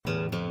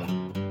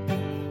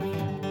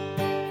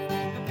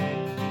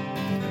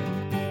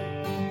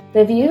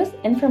The views,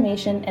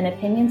 information, and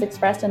opinions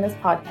expressed in this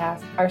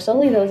podcast are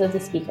solely those of the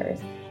speakers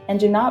and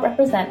do not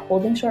represent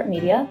Holding Short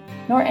Media,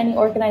 nor any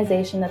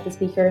organization that the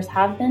speakers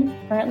have been,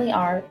 currently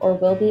are, or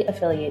will be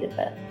affiliated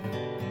with.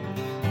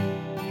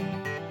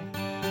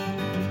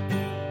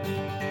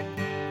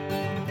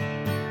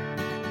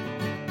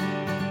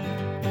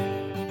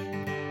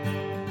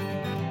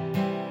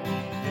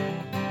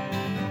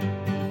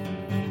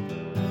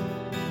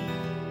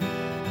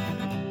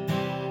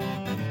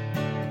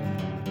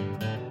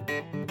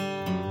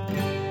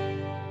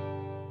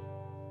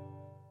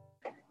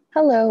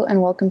 Hello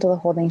and welcome to the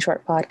Holding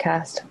Short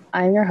podcast.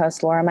 I'm your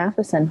host, Laura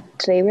Matheson.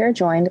 Today we are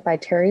joined by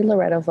Terry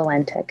Loretto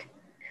Valentic.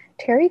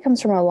 Terry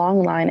comes from a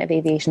long line of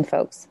aviation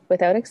folks.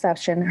 Without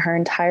exception, her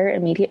entire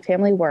immediate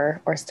family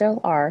were, or still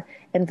are,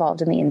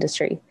 involved in the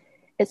industry.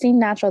 It seemed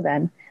natural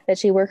then that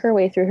she work her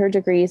way through her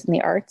degrees in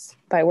the arts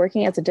by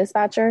working as a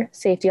dispatcher,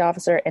 safety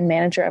officer, and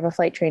manager of a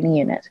flight training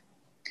unit.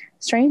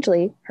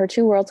 Strangely, her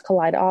two worlds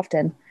collide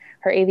often.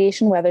 Her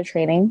aviation weather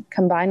training,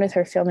 combined with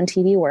her film and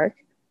TV work,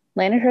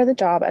 landed her the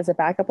job as a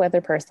backup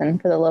weather person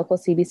for the local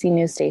CBC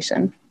news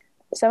station.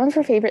 Some of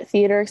her favorite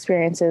theater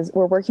experiences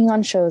were working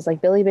on shows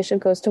like Billy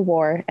Bishop Goes to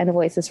War and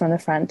Voices from the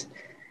Front.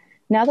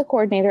 Now the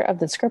coordinator of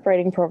the script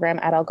writing program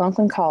at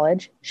Algonquin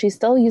College, she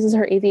still uses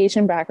her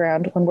aviation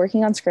background when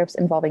working on scripts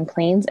involving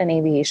planes and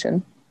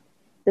aviation.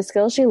 The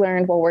skills she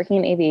learned while working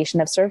in aviation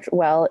have served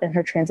well in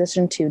her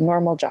transition to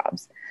normal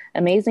jobs.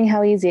 Amazing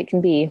how easy it can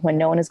be when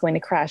no one is going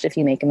to crash if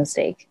you make a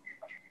mistake.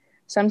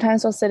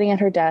 Sometimes while sitting at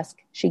her desk,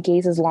 she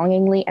gazes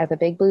longingly at the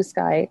big blue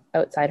sky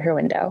outside her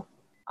window.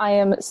 I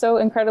am so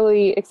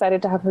incredibly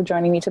excited to have her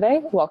joining me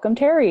today. Welcome,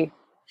 Terry.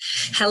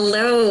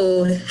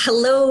 Hello.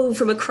 Hello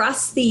from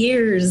across the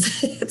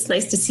years. It's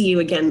nice to see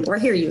you again or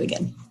hear you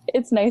again.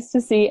 It's nice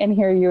to see and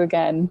hear you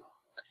again.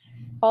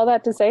 All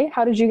that to say,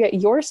 how did you get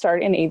your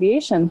start in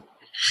aviation?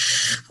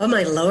 Oh,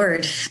 my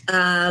Lord.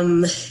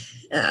 Well,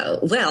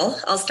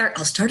 I'll start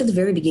at the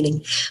very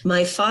beginning.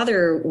 My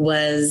father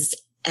was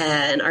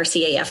an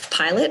RCAF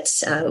pilot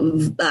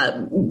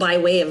by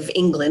way of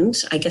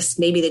England. I guess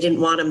maybe they didn't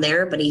want him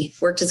there, but he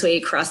worked his way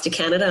across to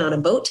Canada on a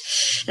boat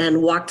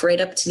and walked right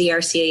up to the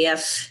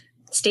RCAF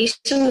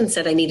station and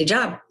said, I need a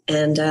job.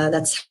 And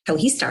that's how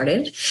he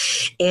started.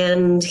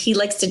 And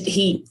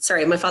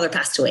my father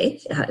passed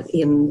away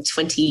in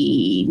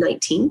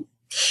 2019,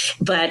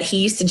 but he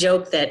used to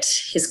joke that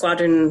his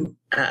squadron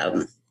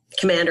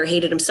commander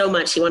hated him so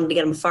much he wanted to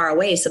get him far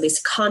away, so they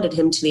seconded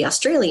him to the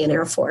Australian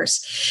Air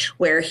Force,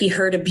 where he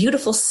heard a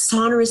beautiful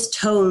sonorous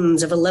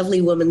tones of a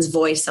lovely woman's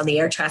voice on the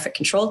air traffic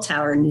control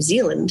tower in New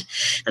Zealand,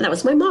 and that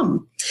was my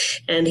mom.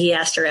 And he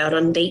asked her out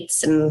on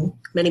dates, and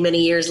many,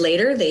 many years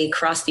later, they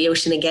crossed the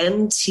ocean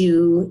again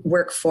to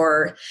work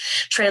for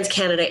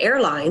TransCanada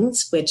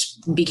Airlines, which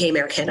became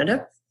Air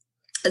Canada,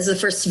 as the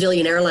first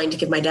civilian airline to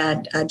give my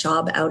dad a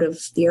job out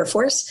of the Air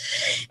Force.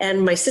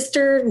 And my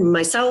sister and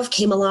myself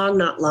came along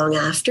not long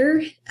after.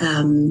 It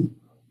kind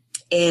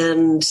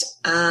of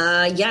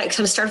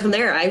started from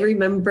there. I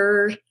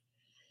remember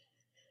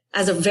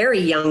as a very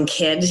young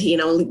kid,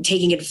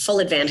 taking full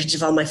advantage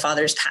of all my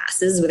father's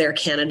passes with Air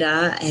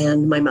Canada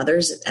and my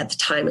mother's at the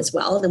time as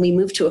well. Then we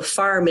moved to a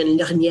farm in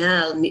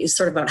Daniel, and it was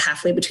sort of about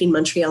halfway between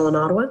Montreal and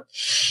Ottawa.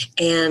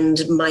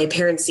 And my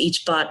parents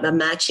each bought a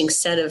matching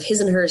set of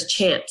his and hers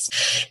Champs.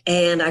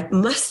 And I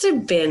must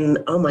have been,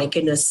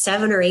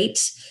 7 or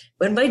 8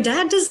 when my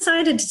dad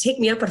decided to take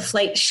me up on a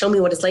flight to show me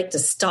what it's like to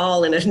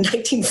stall in a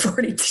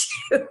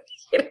 1942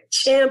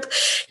 Champ.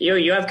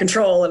 You have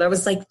control. And I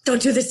was like,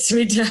 don't do this to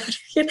me, Dad.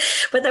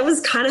 But that was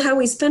kind of how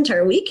we spent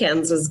our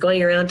weekends, was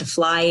going around to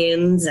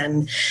fly-ins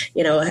and,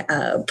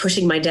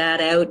 pushing my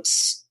dad out,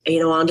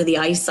 onto the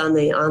ice on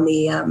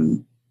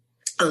the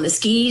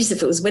skis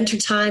if it was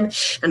wintertime.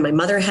 And my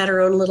mother had her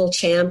own little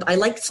Champ. I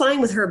liked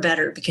flying with her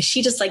better because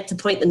she just liked to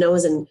point the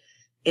nose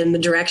in the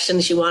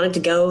direction she wanted to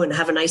go and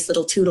have a nice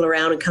little tootle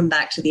around and come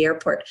back to the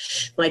airport.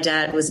 My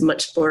dad was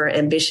much more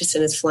ambitious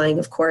in his flying,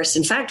 of course.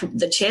 In fact,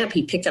 the Champ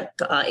he picked up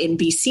in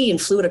BC and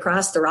flew it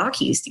across the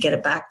Rockies to get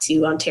it back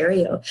to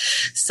Ontario.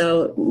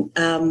 So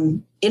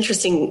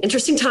interesting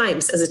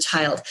times as a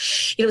child.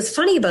 What's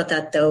funny about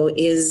that, though,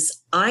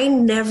 is I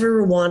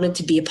never wanted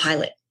to be a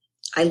pilot.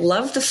 I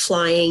love the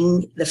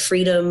flying, the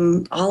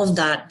freedom, all of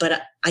that,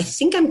 but I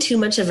think I'm too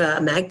much of a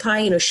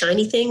magpie,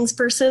 shiny things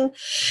person,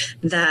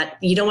 that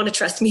you don't want to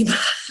trust me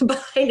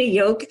behind a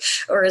yoke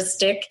or a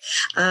stick.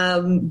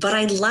 But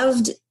I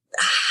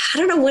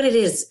don't know what it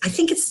is. I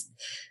think it's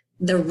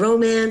the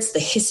romance, the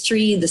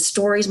history, the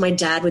stories my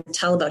dad would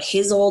tell about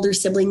his older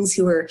siblings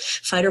who were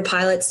fighter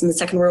pilots in the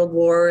Second World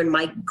War, and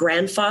my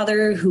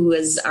grandfather, who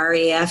was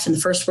RAF in the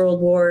First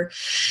World War,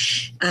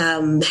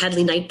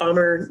 Hadley Night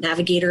Bomber,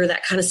 navigator,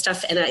 that kind of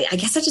stuff. And I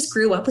guess I just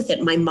grew up with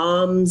it. My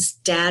mom's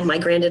dad, my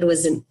granddad,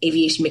 was an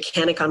aviation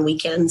mechanic on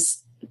weekends.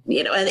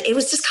 And it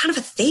was just kind of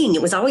a thing.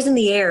 It was always in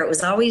the air. It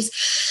was always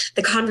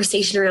the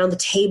conversation around the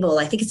table.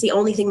 I think it's the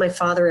only thing my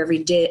father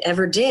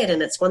ever did.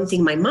 And it's one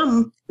thing my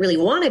mom really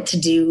wanted to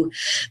do,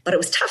 but it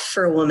was tough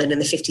for a woman in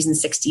the 50s and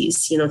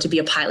 60s, to be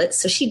a pilot.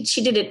 So she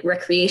did it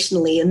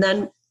recreationally. And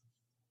then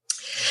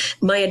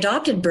My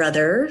adopted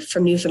brother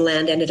from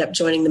Newfoundland ended up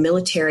joining the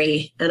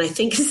military. And I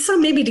think so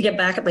maybe to get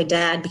back at my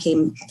dad,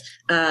 became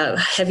a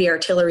heavy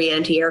artillery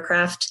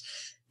anti-aircraft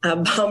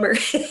bomber.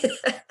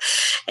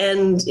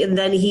 And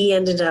then he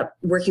ended up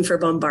working for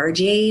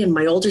Bombardier. And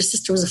my older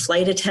sister was a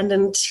flight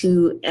attendant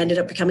who ended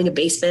up becoming a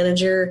base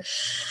manager.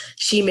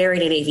 She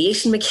married an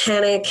aviation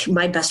mechanic.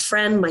 My best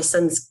friend, my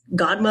son's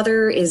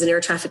godmother, is an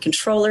air traffic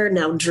controller,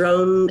 now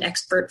drone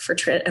expert for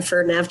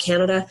NAV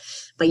Canada.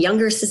 My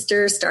younger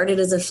sister started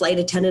as a flight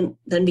attendant,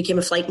 then became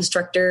a flight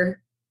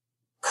instructor,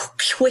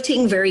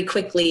 quitting very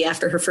quickly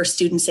after her first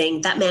student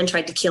saying, "That man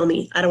tried to kill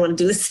me. I don't want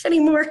to do this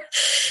anymore."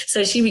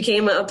 So she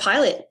became a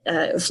pilot,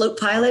 a float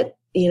pilot,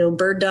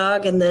 bird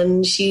dog, and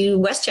then she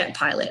WestJet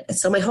pilot.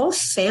 So my whole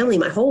family,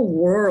 my whole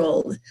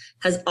world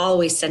has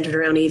always centered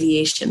around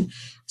aviation.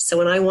 So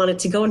when I wanted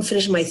to go and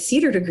finish my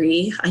theater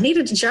degree, I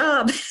needed a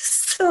job.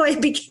 So I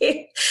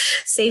became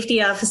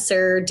safety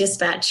officer,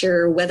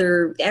 dispatcher,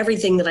 weather,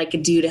 everything that I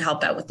could do to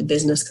help out with the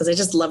business because I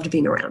just loved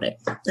being around it.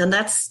 And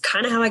that's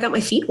kind of how I got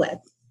my feet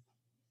wet.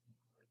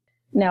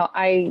 Now,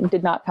 I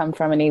did not come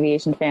from an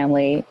aviation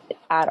family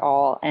at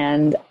all,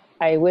 and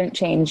I wouldn't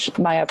change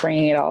my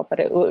upbringing at all, but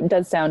it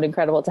does sound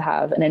incredible to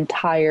have an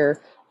entire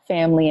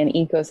family and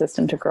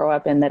ecosystem to grow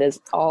up in that is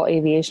all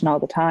aviation all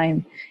the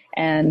time.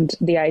 And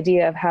the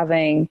idea of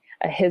having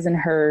a his and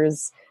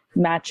hers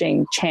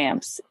matching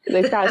champs,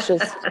 like that's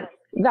just,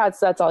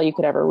 that's all you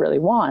could ever really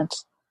want.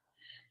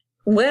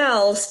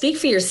 Well, speak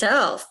for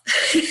yourself.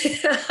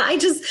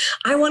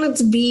 I wanted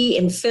to be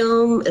in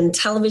film and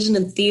television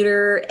and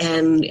theater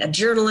and a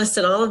journalist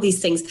and all of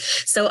these things.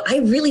 So I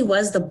really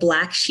was the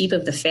black sheep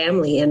of the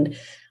family. And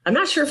I'm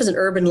not sure if it's an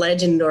urban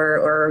legend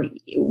or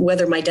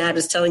whether my dad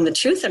was telling the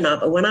truth or not,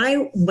 but when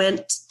I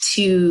went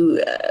to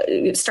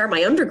start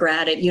my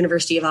undergrad at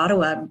University of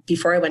Ottawa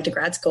before I went to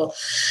grad school,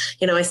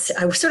 I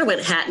sort of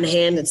went hat in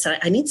hand and said,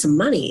 I need some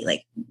money.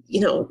 Like,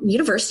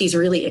 university is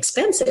really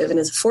expensive and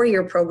it's a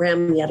 4-year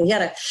program, yada,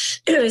 yada.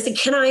 And I said,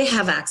 can I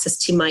have access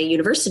to my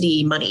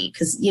university money?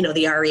 Because, the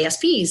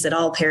RESPs that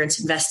all parents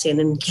invest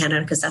in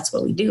Canada, because that's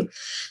what we do.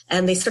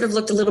 And they sort of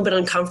looked a little bit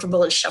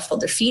uncomfortable and shuffled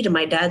their feet. And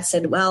my dad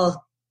said,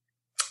 well,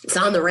 it's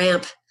on the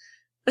ramp.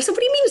 I said, what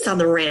do you mean it's on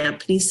the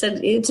ramp? And he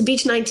said, it's a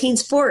Beach 19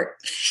 sport.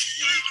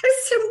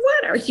 I said,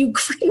 what? Are you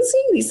crazy?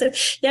 He said,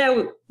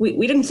 yeah,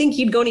 we didn't think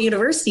you'd go to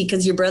university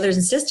because your brothers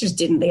and sisters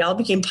didn't. They all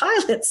became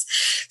pilots.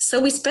 So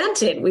we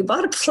spent it. We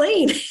bought a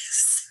plane.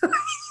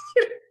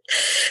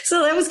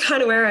 So that was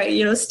kind of where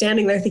I,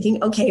 standing there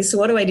thinking, okay, so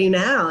what do I do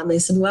now? And they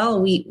said,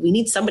 well, we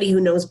need somebody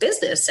who knows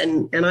business.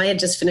 And I had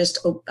just finished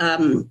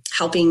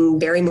helping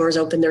Barrymore's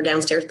open their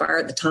downstairs bar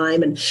at the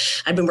time. And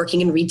I'd been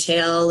working in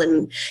retail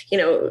and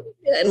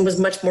was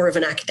much more of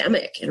an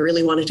academic and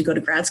really wanted to go to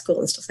grad school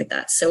and stuff like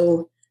that.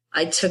 So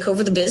I took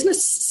over the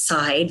business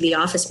side, the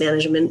office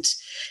management,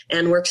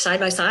 and worked side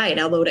by side,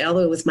 elbow to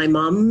elbow with my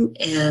mom.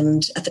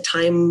 And at the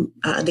time,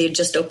 they had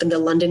just opened a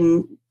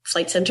London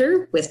flight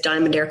center with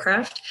Diamond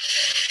Aircraft.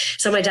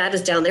 So my dad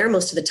was down there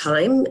most of the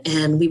time,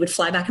 and we would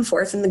fly back and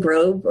forth in the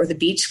Grove or the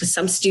beach with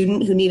some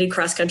student who needed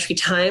cross-country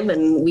time.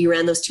 And we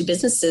ran those two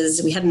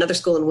businesses. We had another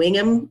school in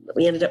Wingham that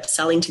we ended up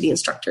selling to the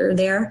instructor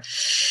there.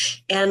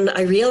 And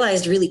I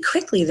realized really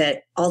quickly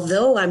that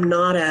although I'm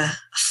not a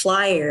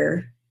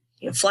flyer,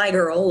 fly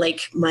girl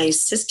like my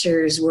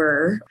sisters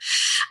were,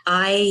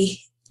 I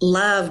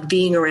loved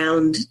being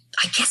around,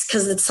 I guess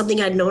because it's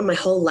something I'd known my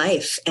whole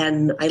life.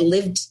 And I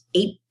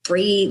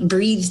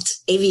breathed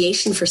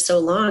aviation for so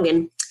long.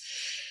 And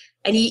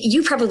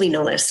you probably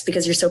know this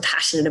because you're so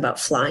passionate about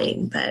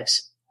flying, but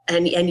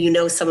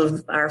some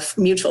of our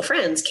mutual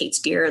friends, Kate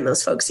Spear and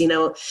those folks,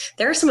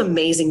 there are some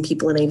amazing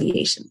people in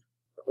aviation.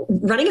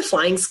 Running a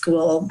flying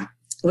school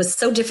was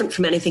so different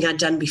from anything I'd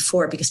done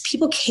before because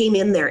people came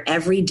in there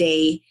every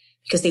day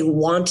because they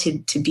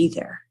wanted to be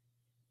there.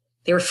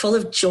 They were full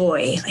of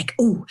joy, like,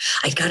 oh,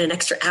 I got an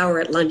extra hour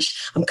at lunch.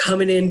 I'm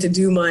coming in to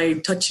do my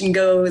touch and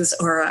goes,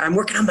 or I'm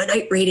working on my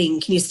night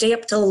rating. Can you stay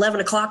up till 11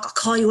 o'clock? I'll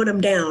call you when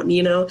I'm down,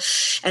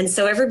 And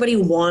so everybody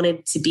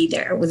wanted to be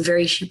there with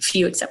very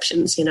few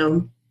exceptions,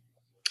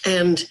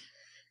 And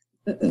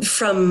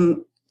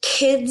from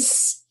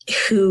kids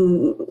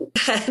who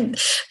had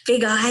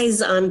big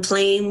eyes on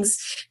planes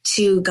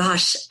to,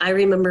 gosh, I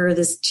remember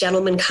this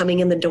gentleman coming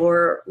in the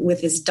door with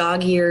his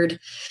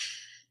dog-eared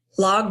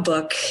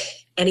logbook.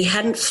 And he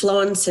hadn't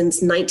flown since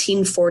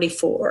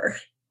 1944.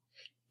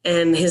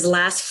 And his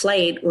last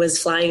flight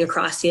was flying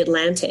across the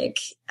Atlantic.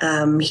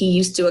 He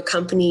used to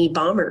accompany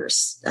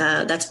bombers.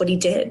 That's what he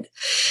did.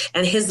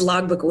 And his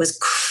logbook was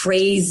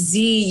crazy.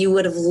 You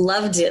would have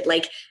loved it.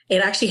 Like,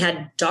 it actually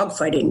had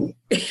dogfighting.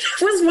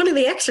 It was one of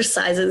the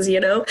exercises,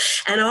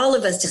 and all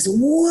of us just,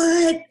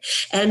 what?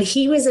 And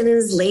he was in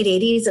his late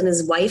 80s and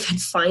his wife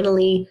had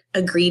finally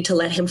agreed to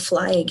let him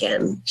fly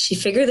again. She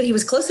figured that he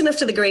was close enough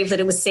to the grave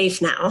that it was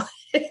safe now.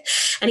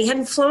 And he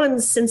hadn't flown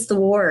since the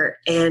war,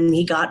 and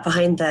he got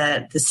behind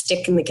the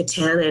stick and the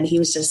katana, and he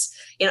was just,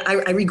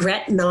 I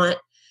regret not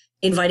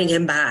inviting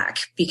him back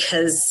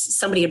because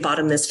somebody had bought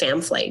him this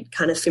FAM flight,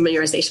 kind of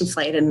familiarization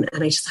flight. And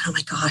I just thought, oh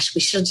my gosh,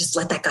 we should just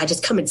let that guy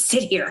just come and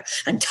sit here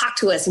and talk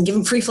to us and give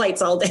him free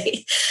flights all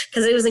day.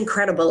 Because it was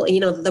incredible.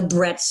 You know, the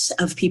breadth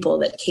of people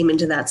that came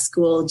into that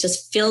school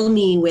just filled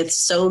me with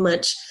so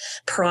much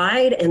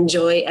pride and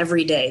joy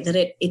every day that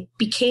it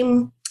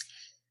became,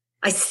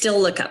 I still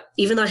look up.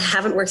 Even though I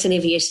haven't worked in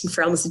aviation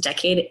for almost a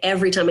decade,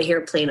 every time I hear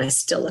a plane, I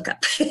still look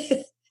up.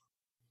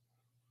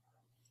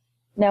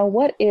 Now,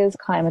 what is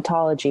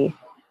climatology?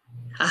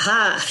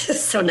 Aha.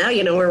 So now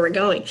you know where we're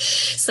going.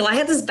 So I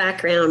had this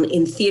background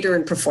in theater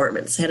and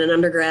performance. I had an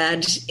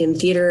undergrad in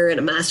theater and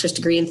a master's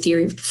degree in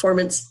theory of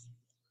performance.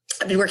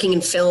 I've been working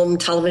in film,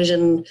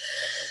 television,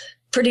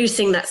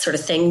 producing, that sort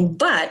of thing.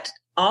 But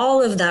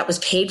all of that was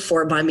paid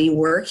for by me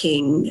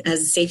working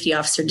as a safety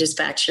officer,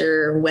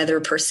 dispatcher, weather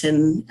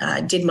person,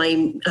 did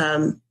my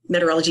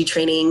meteorology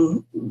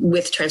training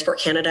with Transport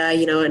Canada,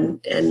 you know,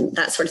 and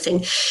that sort of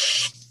thing,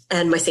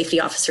 and my safety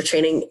officer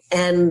training.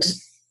 And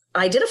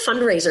I did a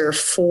fundraiser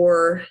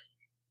for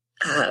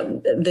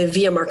the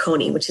Via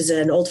Marconi, which is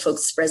an old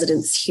folks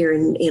residence here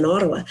in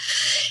Ottawa.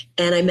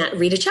 And I met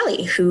Rita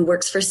Celli, who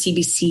works for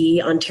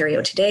CBC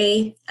Ontario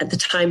Today. At the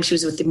time, she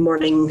was with the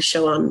morning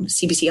show on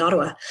CBC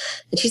Ottawa.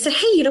 And she said,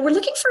 hey, you know, we're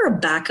looking for a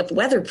backup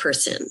weather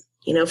person,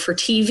 you know, for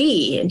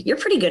TV. And you're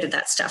pretty good at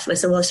that stuff. And I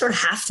said, well, I sort of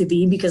have to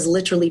be, because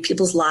literally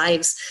people's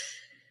lives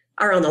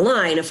are on the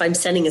line. If I'm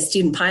sending a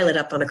student pilot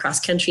up on a cross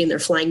country and they're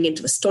flying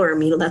into a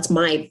storm, you know, that's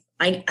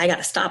I got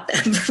to stop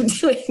them from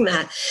doing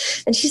that.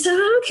 And she said,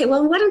 oh, okay,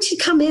 well, why don't you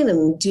come in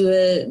and do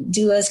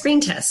a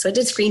screen test? So I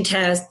did screen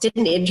test, did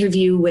an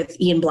interview with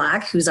Ian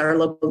Black, who's our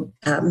local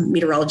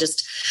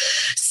meteorologist,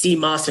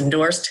 CMOS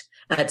endorsed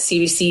at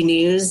CBC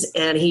News.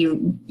 And he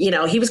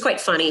was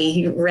quite funny.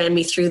 He ran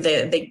me through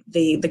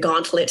the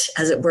gauntlet,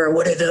 as it were.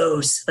 What are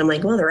those? I'm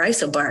like, well, they're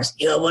isobars.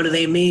 You know, what do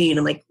they mean?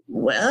 I'm like,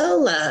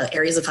 well,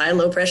 areas of high and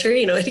low pressure,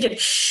 you know.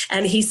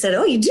 And he said,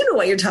 oh, you do know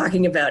what you're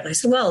talking about. And I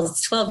said, well,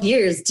 it's 12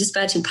 years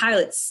dispatching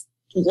pilots,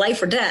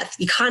 life or death.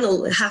 You kind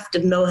of have to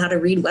know how to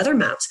read weather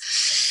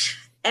maps.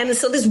 And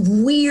so this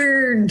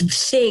weird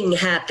thing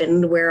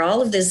happened where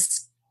all of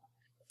this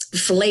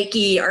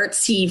flaky,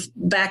 artsy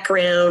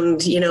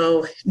background, you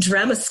know,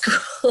 drama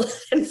school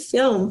and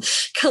film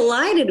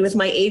collided with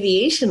my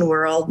aviation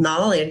world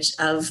knowledge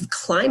of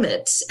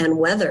climate and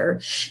weather.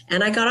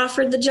 And I got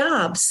offered the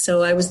job.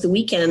 So I was the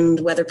weekend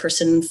weather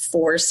person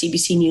for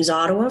CBC News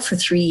Ottawa for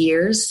 3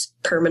 years,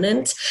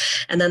 permanent.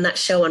 And then that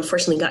show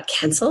unfortunately got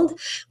canceled.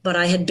 But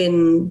I had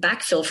been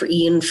backfill for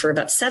Ian for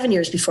about 7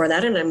 years before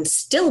that. And I'm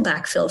still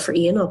backfill for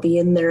Ian. I'll be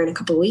in there in a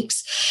couple of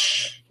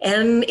weeks.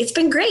 And it's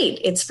been great.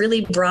 It's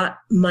really brought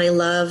my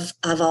love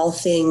of all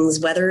things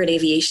weather and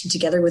aviation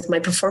together with my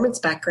performance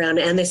background.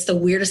 And it's the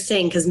weirdest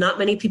thing because not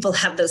many people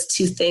have those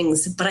two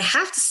things. But I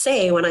have to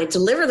say, when I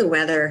deliver the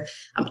weather,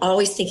 I'm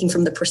always thinking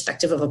from the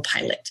perspective of a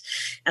pilot.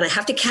 And I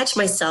have to catch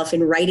myself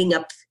in writing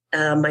up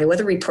my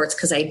weather reports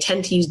because I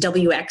tend to use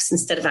WX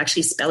instead of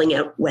actually spelling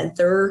out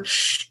weather.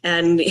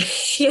 And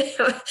you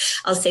know,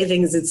 I'll say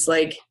things, it's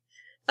like,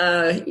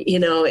 you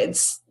know,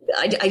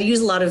 I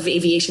use a lot of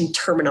aviation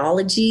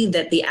terminology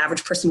that the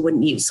average person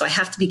wouldn't use. So I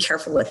have to be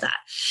careful with that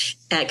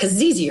because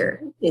it's easier.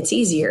 It's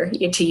easier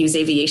to use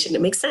aviation.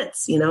 It makes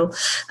sense, you know.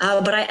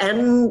 But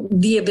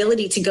the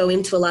ability to go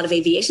into a lot of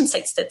aviation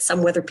sites that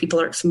some weather people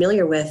aren't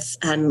familiar with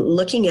and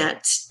looking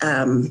at,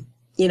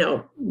 you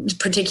know,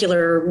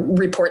 particular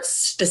reports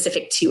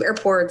specific to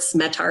airports,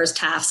 METARs,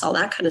 TAFs, all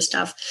that kind of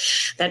stuff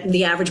that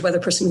the average weather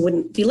person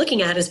wouldn't be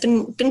looking at has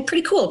been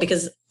pretty cool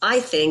because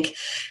I think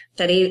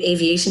that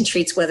aviation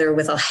treats weather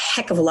with a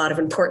heck of a lot of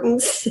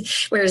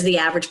importance, whereas the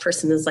average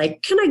person is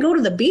like, can I go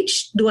to the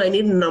beach? Do I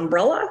need an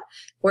umbrella?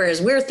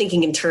 Whereas we're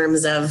thinking in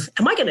terms of,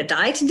 am I going to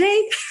die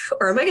today?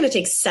 Or am I going to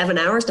take 7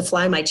 hours to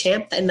fly my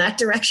Champ in that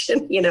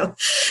direction? You know,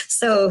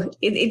 so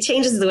it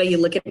changes the way you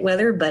look at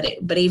weather, but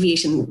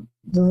aviation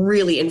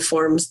really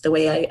informs the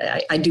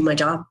way I do my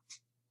job.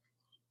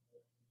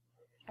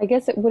 I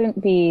guess it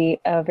wouldn't be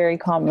a very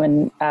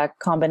common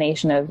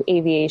combination of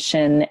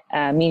aviation,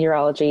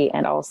 meteorology,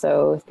 and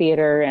also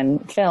theater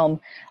and film.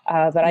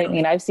 But I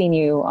mean, I've seen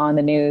you on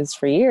the news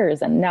for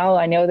years, and now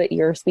I know that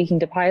you're speaking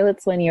to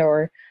pilots when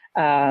you're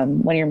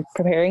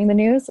preparing the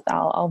news.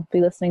 I'll be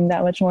listening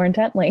that much more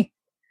intently.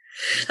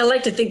 I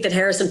like to think that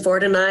Harrison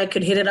Ford and I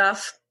could hit it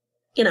off.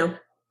 You know,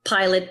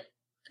 pilot,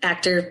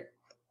 actor,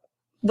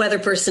 weather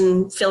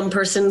person, film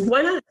person.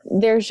 Why not?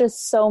 There's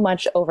just so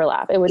much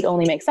overlap. It would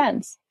only make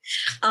sense.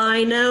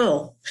 I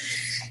know.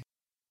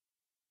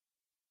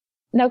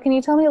 Now, can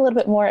you tell me a little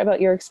bit more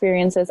about your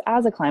experiences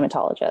as a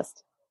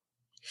climatologist?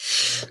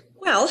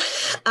 Well,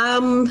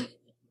 I'm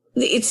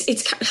going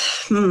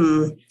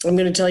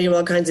to tell you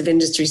all kinds of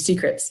industry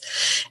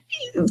secrets.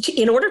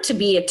 In order to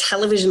be a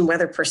television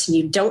weather person,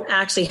 you don't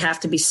actually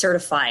have to be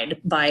certified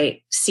by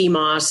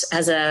CMOS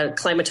as a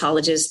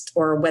climatologist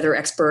or weather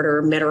expert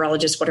or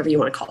meteorologist, whatever you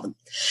want to call them.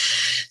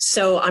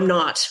 So I'm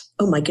not,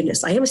 oh my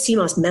goodness, I am a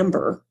CMOS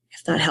member.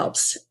 if that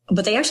helps.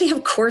 But they actually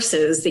have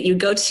courses that you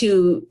go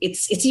to.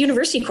 It's a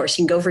university course.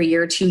 You can go for a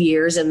year, 2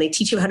 years, and they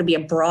teach you how to be a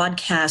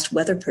broadcast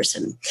weather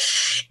person.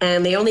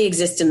 And they only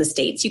exist in the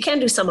States. You can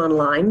do some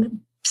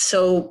online.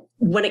 So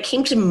when it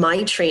came to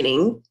my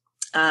training,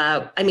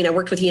 I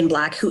worked with Ian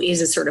Black, who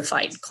is a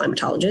certified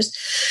climatologist,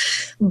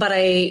 but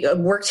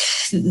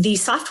the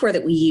software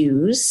that we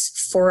use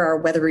for our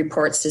weather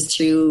reports is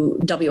through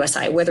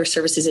WSI, Weather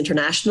Services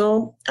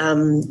International.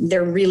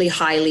 They're really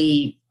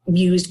highly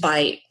used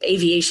by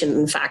aviation.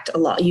 In fact,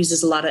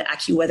 uses a lot of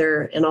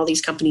AccuWeather, and all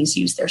these companies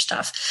use their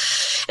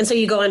stuff. And so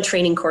you go on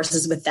training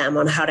courses with them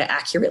on how to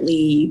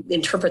accurately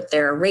interpret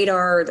their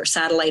radar, their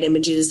satellite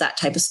images, that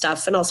type of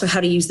stuff, and also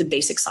how to use the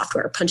basic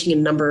software, punching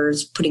in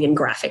numbers, putting in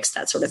graphics,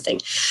 that sort of thing.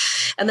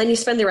 And then you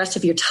spend the rest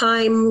of your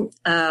time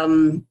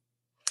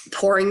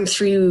pouring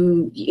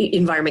through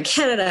Environment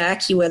Canada,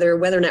 AccuWeather,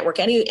 Weather Network,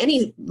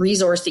 any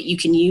resource that you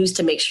can use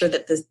to make sure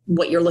that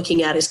what you're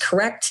looking at is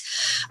correct.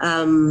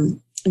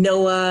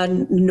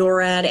 NOAA,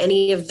 NORAD,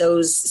 any of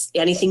those,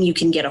 anything you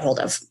can get a hold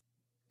of.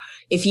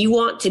 If you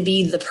want to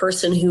be the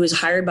person who is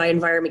hired by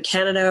Environment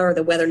Canada or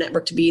the Weather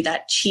Network to be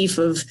that chief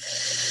of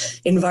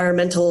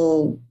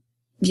environmental,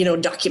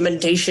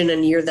 documentation,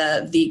 and you're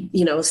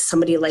the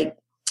somebody like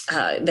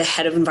the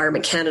head of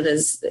Environment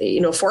Canada's,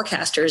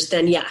 forecasters,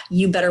 then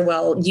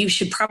you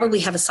should probably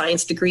have a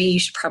science degree. You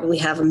should probably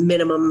have a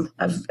minimum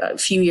of a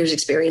few years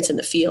experience in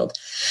the field.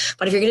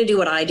 But if you're going to do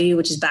what I do,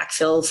 which is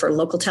backfill for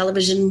local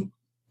television,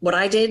 what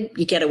I did,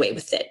 you get away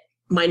with it.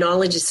 My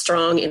knowledge is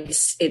strong.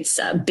 It's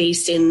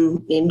based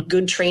in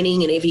good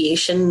training in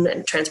aviation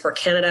and Transport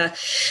Canada,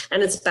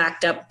 and it's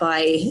backed up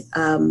by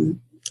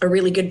a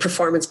really good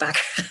performance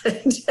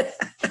background.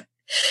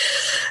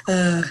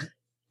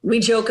 We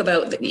joke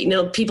about,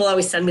 people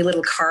always send me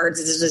little cards.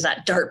 There's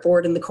that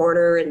dartboard in the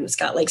corner, and it's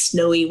got like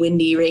snowy,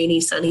 windy, rainy,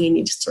 sunny, and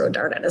you just throw a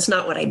dart at it. That's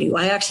not what I do.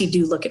 I actually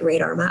do look at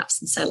radar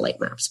maps and satellite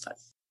maps, but.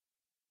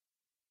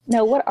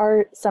 Now, what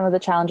are some of the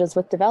challenges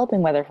with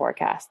developing weather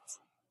forecasts?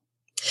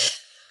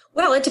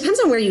 Well, it depends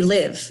on where you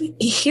live.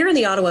 Here in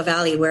the Ottawa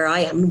Valley, where I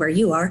am, where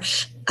you are,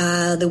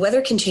 the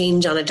weather can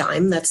change on a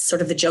dime. That's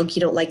sort of the joke.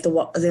 You don't like the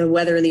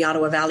weather in the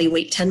Ottawa Valley,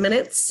 wait 10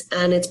 minutes.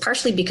 And it's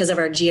partially because of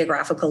our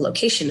geographical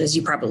location. As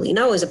you probably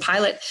know, as a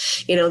pilot,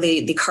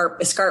 the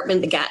Carp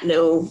Escarpment, the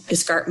Gatineau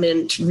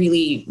Escarpment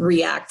really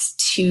reacts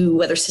to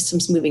weather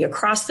systems moving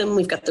across them.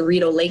 We've got the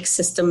Rideau Lake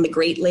system, the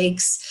Great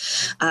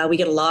Lakes. We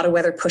get a lot of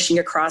weather pushing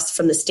across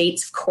from the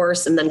States, of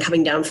course, and then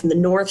coming down from the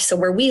north. So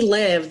where we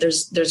live,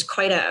 there's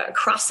quite a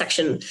cross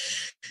section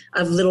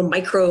of little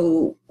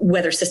micro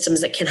weather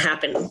systems that can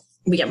happen.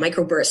 We get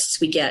microbursts,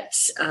 we get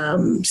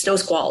snow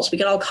squalls, we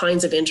get all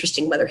kinds of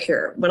interesting weather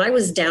here. When I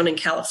was down in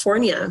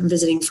California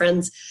visiting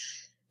friends,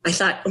 I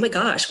thought, oh my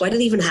gosh, why do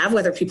they even have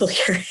weather people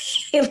here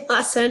in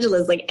Los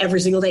Angeles, like every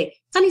single day?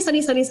 Sunny,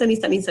 sunny, sunny, sunny,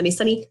 sunny, sunny,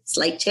 sunny,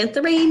 slight chance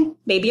of rain,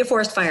 maybe a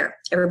forest fire.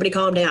 Everybody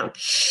calm down.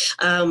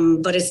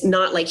 But it's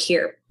not like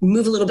here.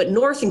 Move a little bit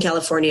north in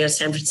California,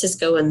 San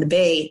Francisco and the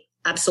Bay.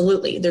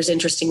 Absolutely. There's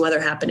interesting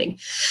weather happening.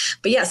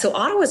 But yeah, so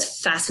Ottawa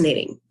is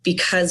fascinating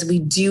because we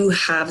do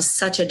have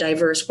such a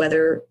diverse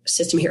weather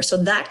system here. So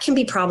that can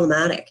be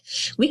problematic.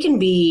 We can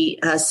be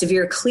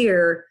severe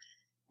clear,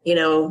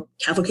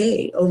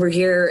 cavalcade over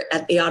here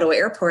at the Ottawa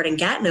airport, and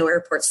Gatineau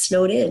airport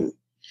snowed in.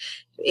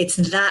 It's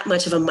that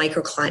much of a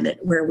microclimate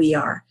where we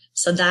are.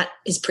 So that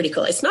is pretty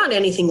cool. It's not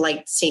anything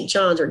like St.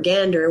 John's or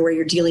Gander where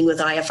you're dealing with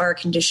IFR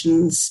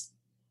conditions,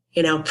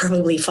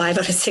 probably 5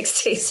 out of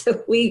 6 days a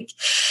week.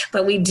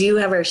 But we do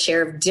have our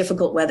share of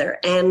difficult weather.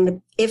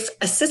 And if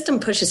a system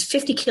pushes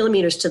 50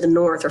 kilometers to the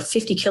north or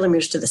 50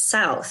 kilometers to the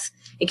south,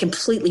 it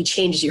completely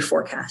changes your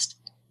forecast.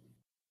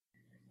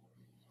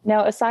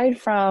 Now,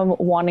 aside from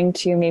wanting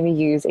to maybe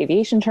use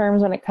aviation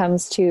terms when it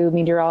comes to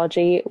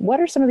meteorology, what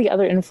are some of the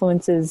other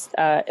influences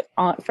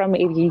from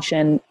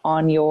aviation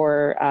on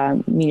your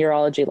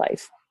meteorology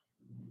life?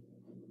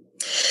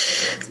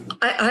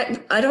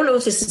 I don't know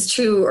if this is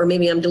true or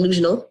maybe I'm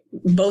delusional.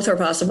 Both are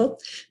possible.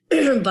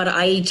 But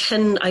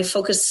I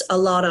focus a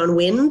lot on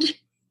wind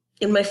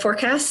in my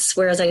forecasts,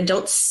 whereas I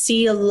don't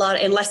see a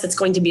lot, unless it's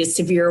going to be a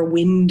severe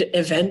wind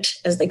event,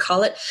 as they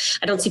call it.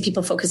 I don't see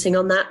people focusing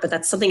on that, but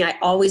that's something I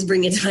always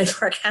bring into my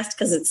forecast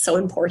because it's so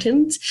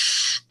important.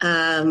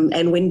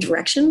 And wind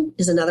direction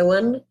is another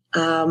one.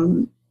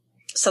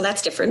 So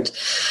that's different.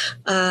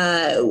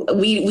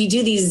 We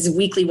do these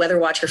weekly Weather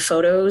Watcher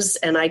photos,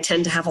 and I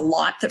tend to have a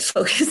lot that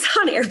focus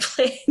on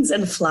airplanes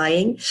and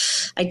flying.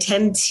 I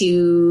tend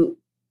to,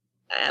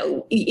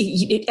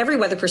 every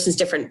weather person is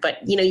different, but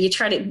you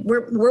try to,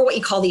 we're what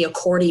you call the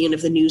accordion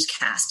of the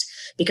newscast.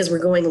 Because we're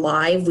going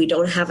live, we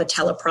don't have a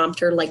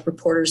teleprompter like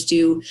reporters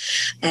do.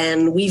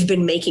 And we've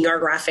been making our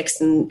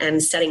graphics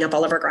and setting up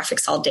all of our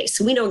graphics all day.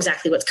 So we know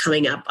exactly what's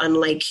coming up.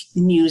 Unlike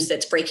news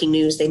that's breaking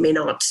news, they may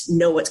not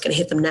know what's going to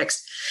hit them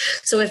next.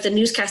 So if the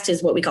newscast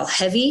is what we call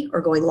heavy or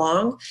going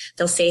long,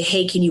 they'll say,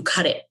 hey, can you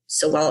cut it?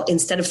 So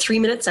instead of 3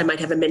 minutes, I might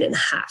have 1.5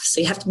 minutes.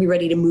 So you have to be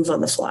ready to move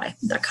on the fly,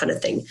 that kind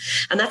of thing.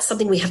 And that's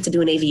something we have to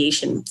do in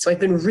aviation. So I've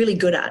been really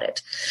good at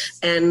it.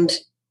 And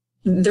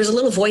there's a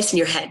little voice in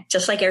your head,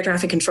 just like air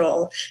traffic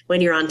control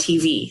when you're on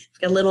TV.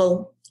 A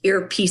little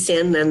earpiece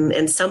in,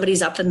 and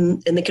somebody's up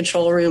in the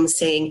control room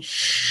saying,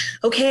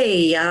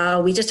 okay,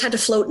 we just had to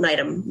float an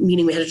item,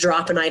 meaning we had to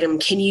drop an item.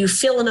 Can you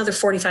fill another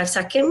 45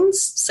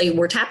 seconds? So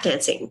we're tap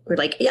dancing. We're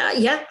like, yeah,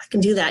 I can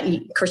do that.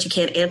 And of course, you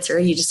can't answer.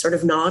 You just sort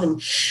of nod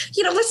and,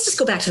 let's just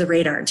go back to the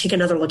radar and take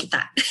another look at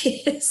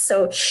that.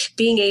 So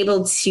being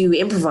able to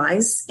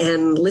improvise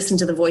and listen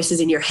to the voices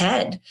in your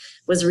head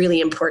was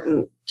really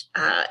important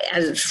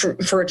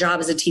for a job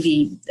as a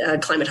TV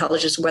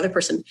climatologist, weather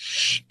person.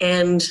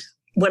 And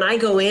when I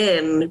go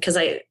in, because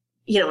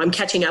I'm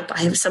catching up,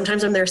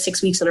 sometimes I'm there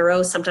 6 weeks in a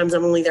row. Sometimes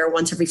I'm only there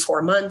once every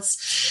 4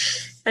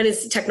 months. And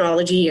it's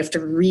technology. You have to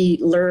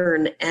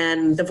relearn.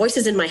 And the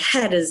voices in my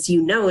head, as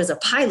you know, as a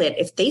pilot,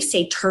 if they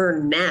say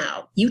turn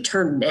now, you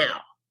turn now.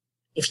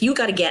 If you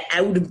got to get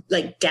out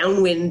of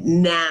downwind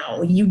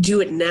now, you do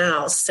it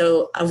now.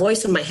 So a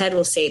voice in my head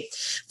will say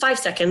 5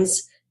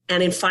 seconds.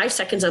 And in 5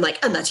 seconds, I'm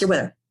like, and that's your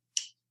weather.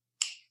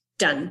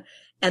 Done.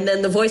 And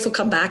then the voice will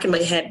come back in my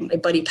head, my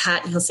buddy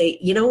Pat, and he'll say,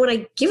 when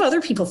I give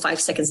other people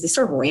 5 seconds, they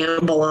sort of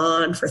ramble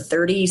on for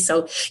 30.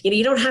 So,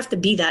 you don't have to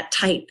be that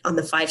tight on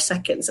the 5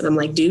 seconds. And I'm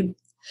like, dude,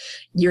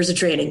 years of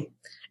training.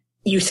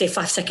 You say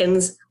 5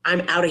 seconds,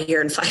 I'm out of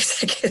here in 5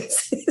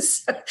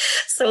 seconds.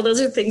 So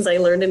those are things I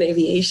learned in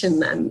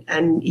aviation,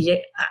 and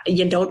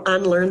you don't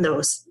unlearn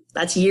those.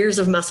 That's years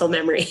of muscle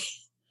memory.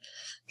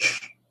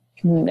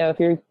 No, if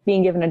you're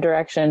being given a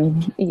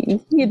direction,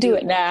 you do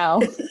it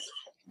now.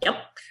 Yep.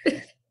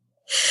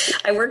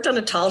 I worked on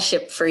a tall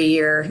ship for a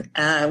year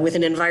with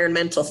an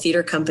environmental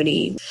theater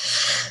company.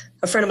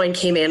 A friend of mine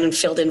came in and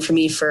filled in for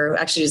me for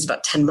actually it was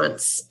about 10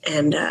 months.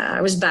 And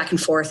I was back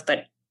and forth,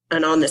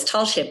 and on this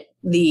tall ship,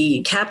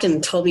 the captain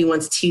told me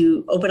once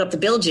to open up the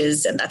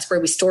bilges, and that's where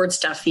we stored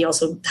stuff. He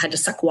also had to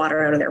suck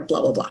water out of there,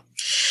 blah, blah, blah.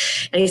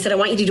 And he said, I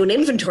want you to do an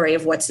inventory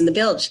of what's in the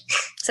bilge. I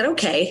said,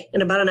 okay.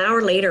 And about an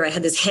hour later, I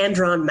had this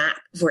hand-drawn map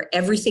of where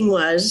everything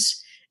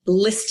was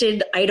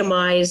listed,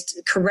 itemized,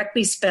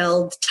 correctly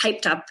spelled,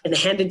 typed up, and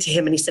handed to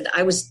him. And he said,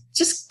 I was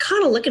just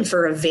kind of looking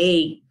for a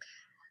vague,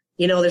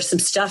 there's some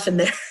stuff in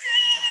there.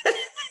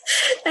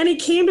 And he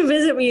came to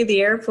visit me at the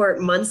airport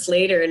months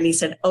later, and he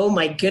said, oh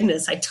my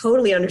goodness, I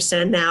totally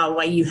understand now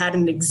why you had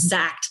an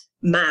exact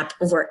map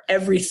of where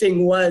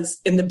everything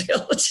was in the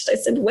bilge. I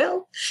said,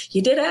 well,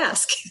 you did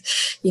ask.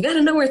 You got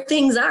to know where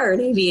things are in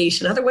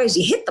aviation. Otherwise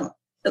you hit them.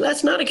 And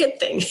that's not a good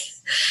thing.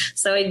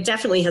 So it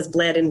definitely has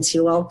bled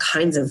into all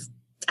kinds of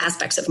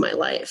aspects of my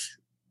life.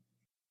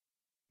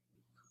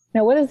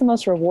 Now, what is the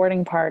most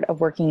rewarding part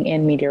of working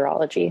in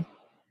meteorology?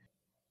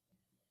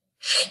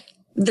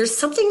 There's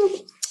something,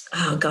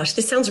 oh gosh,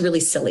 this sounds really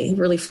silly,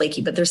 really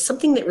flaky, but there's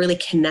something that really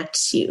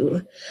connects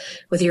you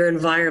with your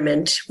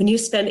environment when you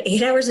spend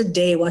 8 hours a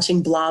day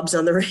watching blobs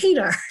on the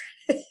radar.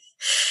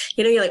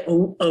 You're like,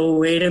 oh,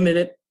 wait a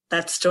minute.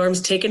 That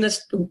storm's taking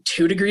us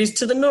 2 degrees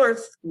to the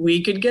north.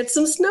 We could get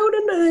some snow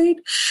tonight.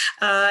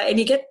 And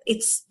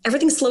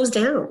everything slows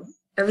down.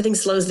 Everything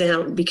slows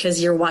down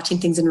because you're watching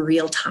things in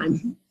real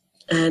time,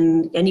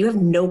 and you have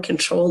no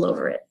control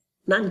over it.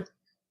 None.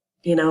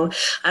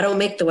 I don't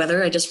make the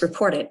weather. I just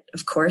report it,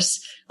 of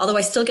course. Although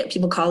I still get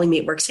people calling me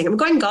at work saying, I'm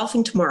going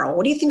golfing tomorrow.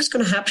 What do you think is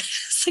going to happen?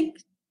 It's like,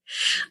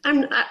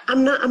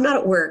 I'm not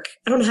at work.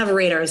 I don't have a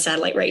radar and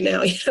satellite right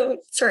now.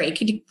 Sorry.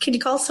 Could you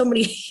call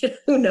somebody?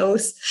 Who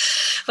knows?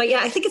 But yeah,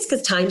 I think it's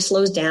because time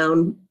slows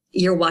down.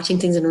 You're watching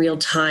things in real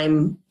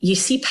time. You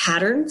see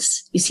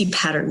patterns.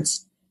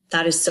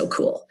 That is so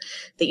cool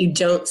that you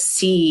don't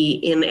see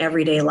in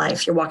everyday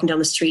life. You're walking down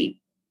the street.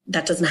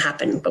 That doesn't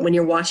happen. But when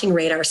you're watching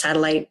radar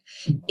satellite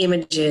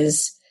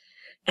images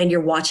and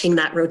you're watching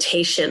that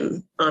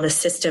rotation on a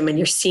system and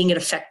you're seeing it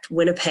affect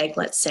Winnipeg,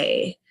 let's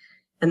say,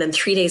 and then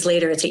 3 days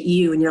later it's at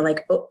you and you're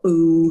like,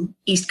 oh,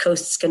 East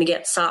Coast is going to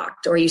get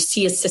socked. Or you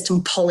see a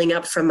system pulling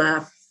up from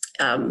a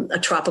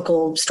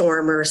tropical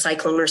storm or a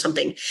cyclone or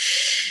something.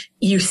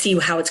 You see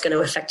how it's going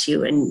to affect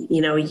you. And,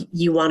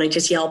 you want to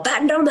just yell,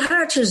 batten down the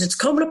hatches. It's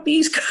coming up the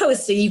East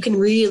Coast. So you can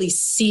really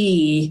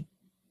see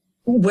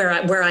where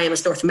I am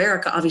as North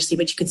America, obviously,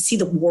 but you can see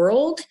the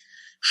world,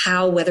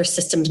 how weather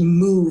systems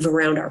move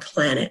around our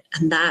planet.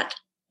 And that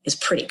is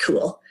pretty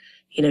cool.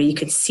 You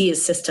could see a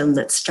system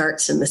that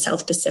starts in the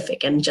South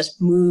Pacific and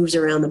just moves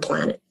around the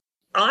planet.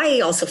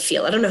 I also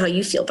feel, I don't know how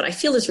you feel, but I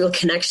feel this real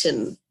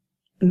connection,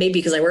 maybe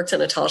because I worked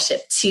on a tall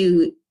ship,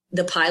 to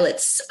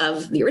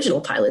the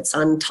original pilots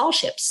on tall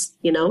ships,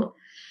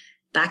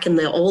 back in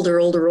the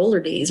older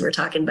days. We're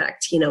talking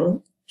back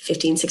to,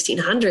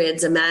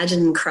 1600s.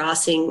 Imagine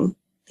crossing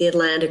the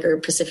Atlantic or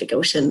Pacific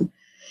Ocean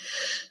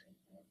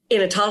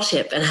in a tall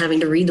ship and having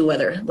to read the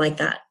weather like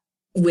that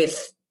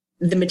with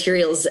the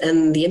materials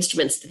and the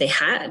instruments that they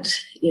had.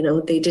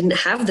 They didn't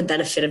have the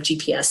benefit of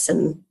GPS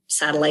and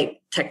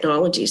satellite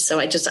technology. So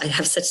I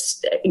have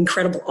such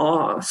incredible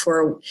awe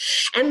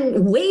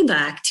and way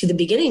back to the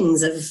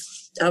beginnings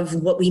of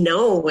what we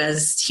know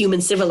as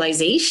human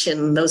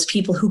civilization, those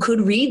people who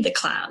could read the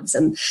clouds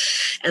and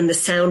the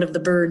sound of the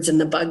birds and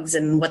the bugs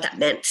and what that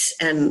meant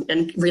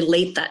and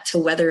relate that to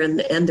weather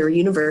and their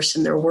universe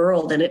and their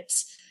world. And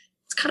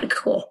It's kind of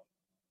cool.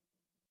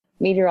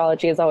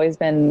 Meteorology has always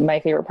been my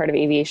favorite part of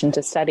aviation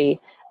to study.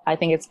 I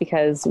think it's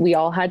because we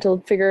all had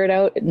to figure it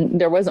out.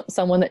 There wasn't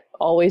someone that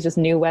always just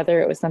knew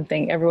weather. It was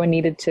something everyone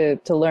needed to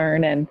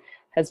learn and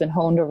has been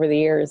honed over the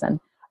years.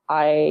 And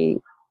I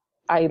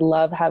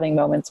love having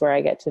moments where I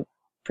get to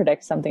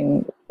predict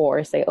something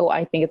or say, oh,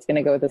 I think it's going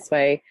to go this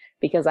way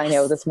because I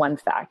know this one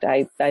fact.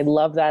 I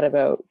love that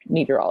about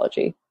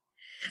meteorology.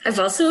 I've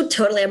also I don't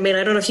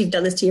know if you've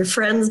done this to your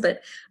friends,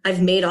 but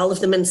I've made all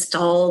of them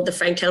install the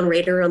Franktown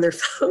radar on their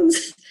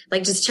phones.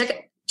 Like, just check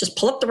it, just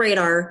pull up the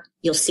radar.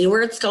 You'll see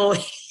where it's going.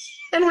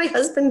 And my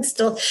husband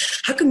still,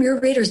 how come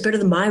your radar is better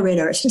than my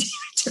radar? It's a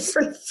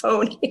different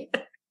phone.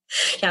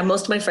 Yeah,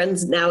 most of my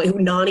friends now,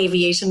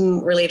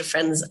 non-aviation related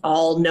friends,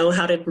 all know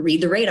how to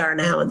read the radar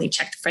now, and they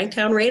check the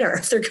Franktown radar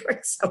if they're going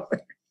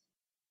somewhere.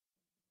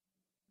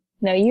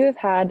 Now, you have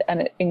had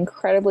an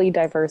incredibly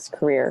diverse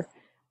career.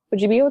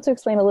 Would you be able to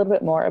explain a little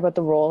bit more about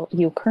the role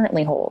you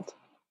currently hold?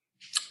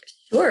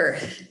 Sure.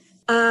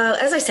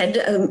 As I said,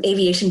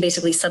 aviation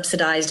basically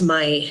subsidized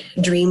my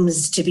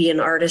dreams to be an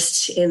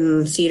artist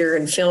in theater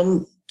and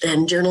film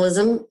and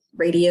journalism,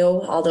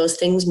 radio, all those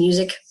things,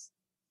 music.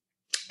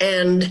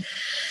 And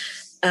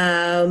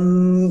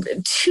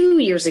 2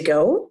 years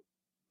ago,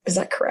 is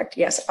that correct?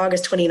 Yes,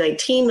 August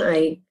 2019,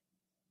 I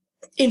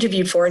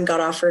interviewed for and got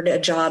offered a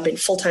job in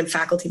full-time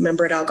faculty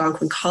member at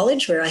Algonquin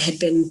College, where I had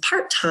been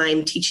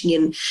part-time teaching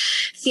in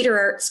theater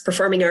arts,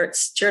 performing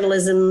arts,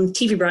 journalism,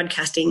 TV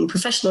broadcasting,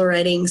 professional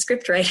writing,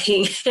 script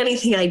writing,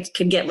 anything I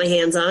could get my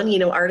hands on. You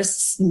know,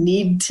 artists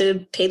need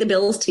to pay the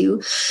bills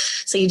too.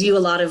 So you do a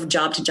lot of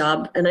job to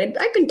job. And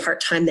I've been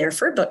part-time there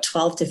for about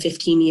 12 to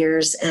 15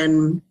 years.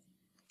 And,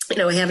 you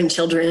know, having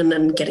children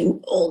and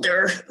getting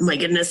older, my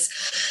goodness.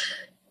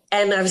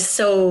 And I was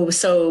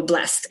so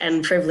blessed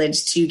and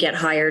privileged to get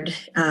hired.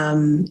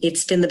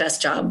 It's been the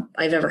best job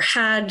I've ever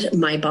had.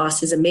 My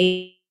boss is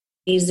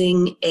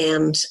amazing.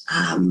 And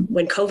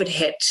when COVID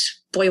hit,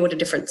 boy, what a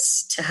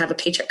difference to have a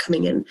paycheck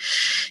coming in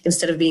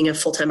instead of being a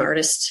full-time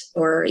artist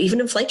or even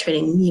in flight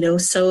training. You know,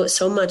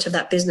 so much of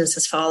that business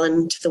has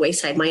fallen to the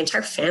wayside. My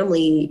entire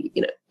family,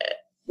 you know,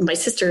 my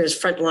sister is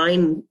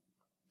frontline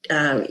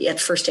at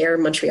First Air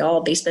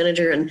Montreal, base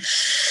manager, and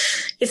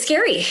it's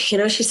scary. You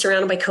know, she's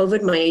surrounded by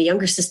COVID. My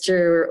younger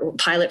sister,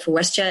 pilot for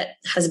WestJet,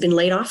 has been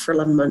laid off for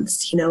 11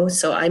 months, you know,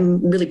 so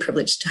I'm really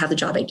privileged to have the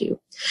job I do.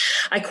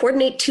 I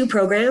coordinate 2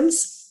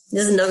 programs.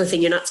 This is another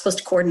thing. You're not supposed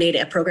to coordinate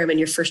a program in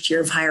your first year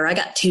of hire. I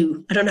got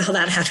 2. I don't know how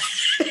that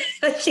happened.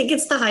 I think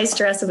it's the high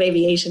stress of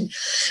aviation.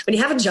 When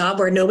you have a job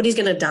where nobody's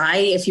going to die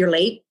if you're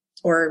late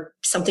or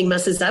something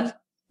messes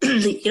up,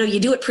 you know, you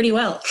do it pretty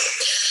well.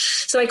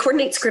 So I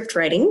coordinate script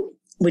writing,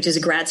 which is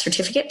a grad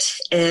certificate,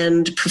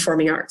 and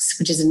performing arts,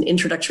 which is an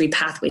introductory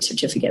pathway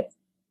certificate.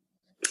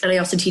 And I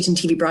also teach in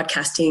TV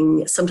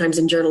broadcasting, sometimes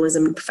in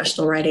journalism and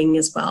professional writing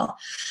as well.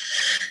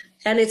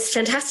 And it's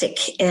fantastic.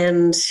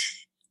 And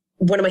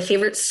one of my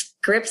favorite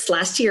scripts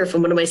last year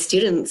from one of my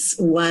students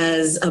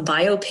was a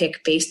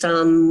biopic based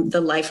on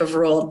the life of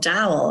Roald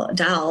Dahl,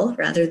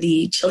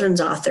 the children's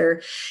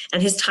author,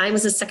 and his time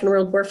as a Second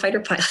World War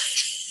fighter pilot.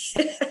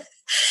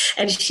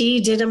 And she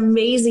did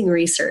amazing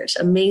research.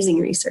 And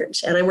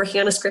I'm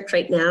working on a script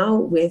right now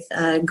with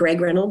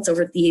Greg Reynolds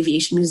over at the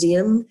Aviation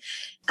Museum.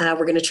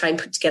 We're going to try and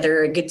put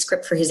together a good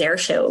script for his air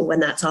show when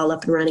that's all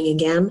up and running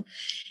again.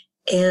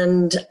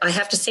 And I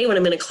have to say, when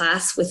I'm in a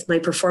class with my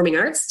performing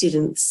arts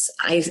students,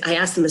 I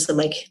ask them this, I'm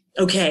like,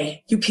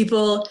 okay, you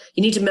people,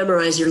 you need to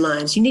memorize your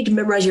lines. You need to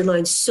memorize your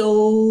lines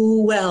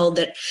so well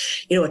that,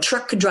 you know, a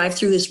truck could drive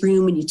through this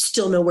room and you'd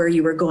still know where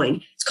you were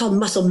going. It's called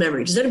muscle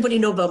memory. Does anybody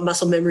know about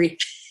muscle memory?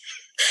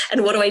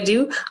 And what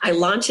do? I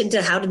launch into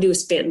how to do a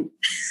spin.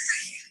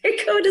 I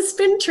go to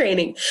spin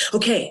training.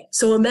 Okay,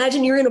 so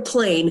imagine you're in a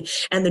plane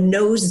and the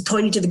nose is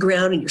pointing to the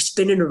ground and you're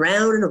spinning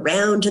around and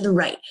around to the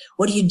right.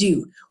 What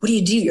do?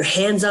 Your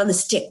hands on the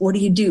stick. What do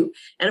you do?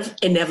 And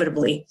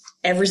inevitably,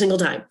 every single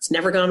time, it's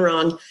never gone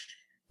wrong.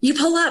 You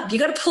pull up. You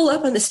got to pull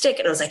up on the stick.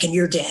 And I was like, and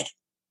you're dead.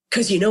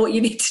 Because you know what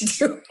you need to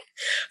do.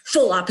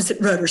 Full opposite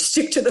rudder,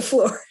 stick to the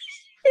floor.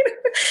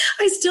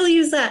 I still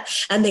use that.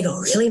 And they go,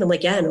 really? And I'm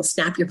like, yeah, and it'll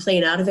snap your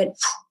plane out of it.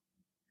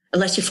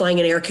 Unless you're flying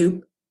an air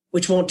coupe,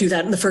 which won't do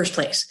that in the first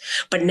place.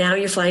 But now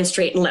you're flying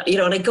straight and left, you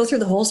know, and I go through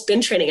the whole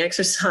spin training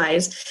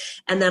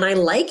exercise. And then I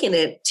liken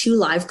it to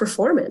live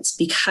performance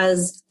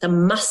because the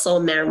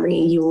muscle memory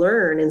you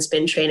learn in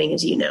spin training,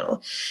 as you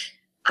know.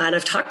 And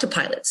I've talked to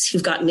pilots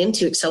who've gotten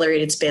into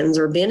accelerated spins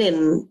or been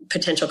in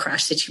potential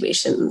crash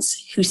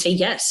situations who say,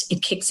 yes,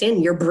 it kicks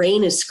in. Your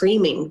brain is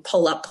screaming,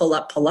 pull up, pull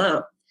up, pull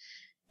up.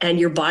 And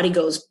your body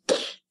goes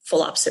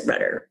full opposite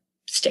rudder,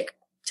 stick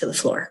to the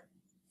floor.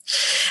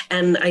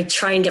 And I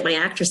try and get my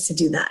actors to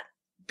do that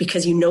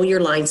because you know your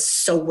lines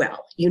so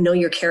well. You know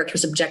your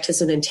character's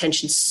objectives and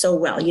intentions so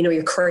well. You know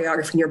your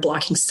choreography and your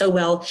blocking so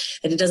well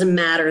that it doesn't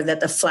matter that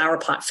the flower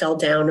pot fell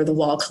down or the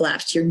wall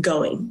collapsed. You're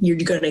going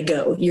to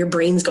go. Your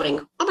brain's going,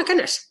 oh my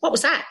goodness, what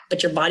was that?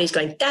 But your body's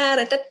going, da,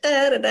 da, da,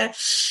 da, da, da.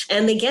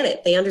 And they get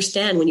it. They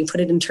understand when you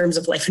put it in terms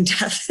of life and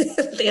death.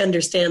 They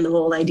understand the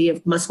whole idea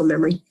of muscle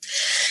memory.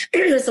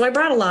 So I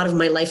brought a lot of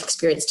my life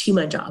experience to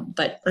my job,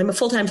 but I'm a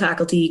full-time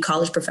faculty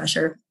college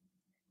professor,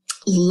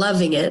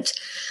 loving it.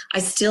 I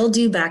still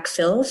do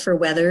backfill for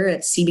weather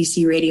at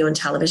CBC Radio and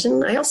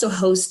Television. I also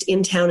host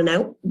In Town and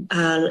Out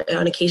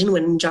on occasion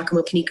when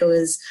Giacomo Panico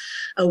is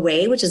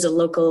away, which is a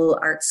local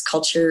arts,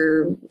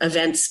 culture,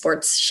 event,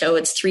 sports show.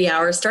 It's 3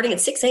 hours starting at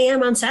 6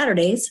 a.m. on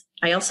Saturdays.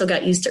 I also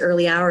got used to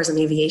early hours in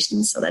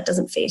aviation, so that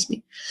doesn't faze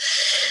me.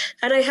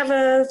 And I have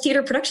a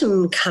theater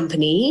production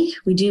company.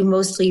 We do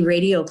mostly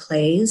radio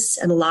plays,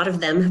 and a lot of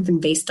them have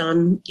been based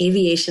on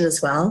aviation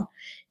as well.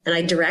 And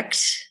I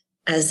direct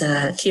as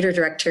a theater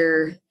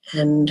director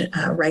and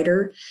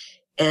writer.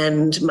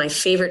 And my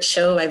favorite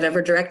show I've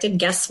ever directed,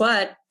 guess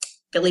what?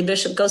 Billy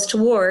Bishop Goes to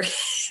War.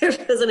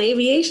 It was an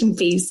aviation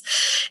piece.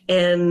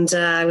 And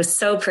I was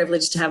so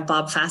privileged to have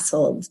Bob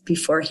Fassold,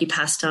 before he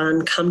passed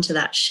on, come to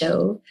that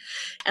show.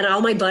 And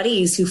all my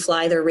buddies who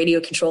fly their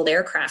radio-controlled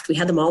aircraft, we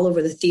had them all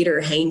over the theater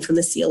hanging from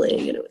the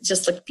ceiling. And it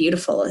just looked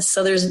beautiful.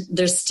 So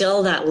there's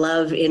still that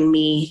love in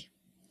me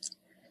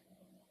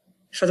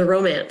for the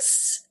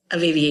romance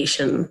of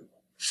aviation,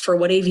 for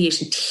what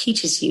aviation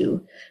teaches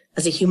you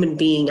as a human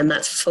being. And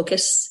that's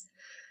focus,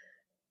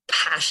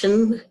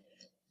 passion,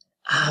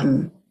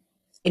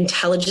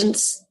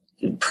 intelligence,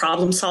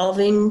 problem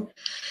solving,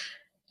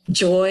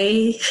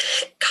 joy,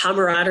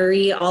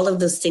 camaraderie, all of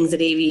those things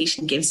that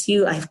aviation gives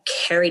you, I've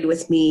carried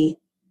with me,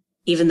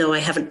 even though I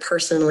haven't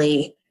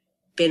personally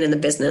been in the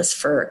business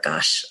for,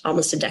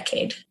 almost a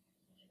decade.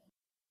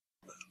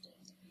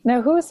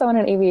 Now, who is someone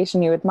in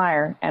aviation you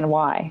admire and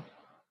why?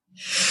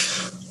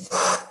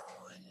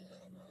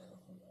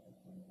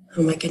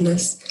 Oh my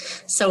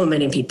goodness. So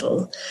many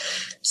people,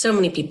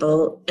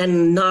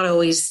 and not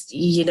always,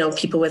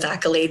 people with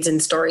accolades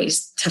and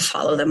stories to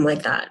follow them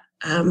like that.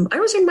 I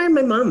always admired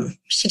my mom.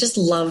 She just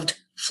loved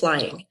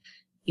flying.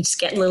 You just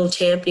get in a little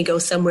champ and you go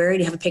somewhere and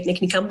you have a picnic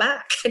and you come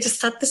back. I just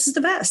thought, this is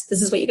the best.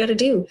 This is what you got to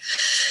do.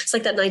 It's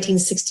like that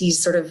 1960s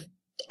sort of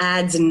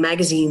ads in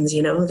magazines,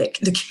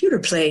 the commuter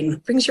plane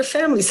brings your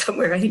family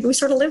somewhere. I think we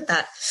sort of lived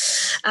that.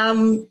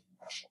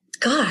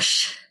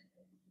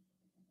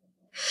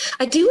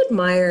 I do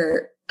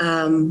admire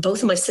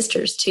both of my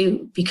sisters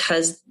too,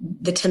 because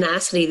the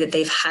tenacity that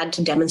they've had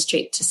to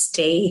demonstrate to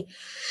stay,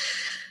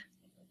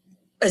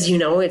 as you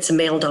know, it's a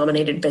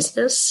male-dominated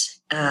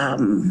business.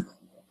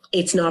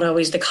 It's not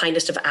always the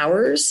kindest of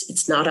hours.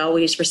 It's not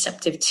always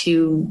receptive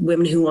to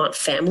women who want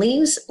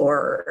families,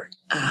 or,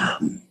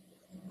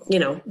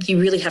 you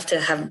really have to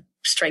have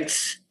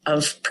strength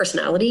of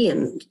personality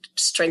and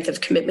strength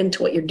of commitment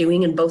to what you're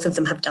doing. And both of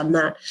them have done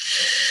that.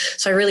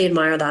 So I really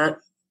admire that.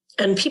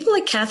 And people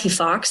like Kathy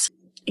Fox,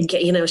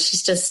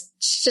 she's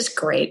just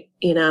great.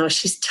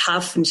 She's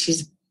tough and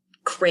she's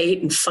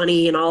great and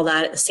funny and all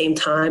that at the same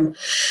time.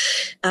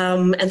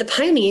 And the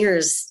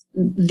pioneers,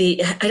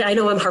 I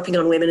know I'm harping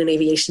on women in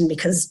aviation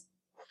because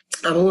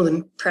I'm a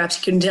woman. Perhaps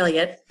you couldn't tell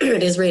yet.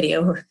 It is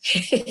radio.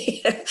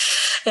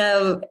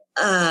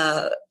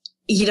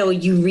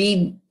 You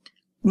read,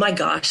 my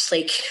gosh,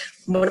 like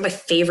one of my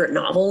favorite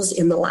novels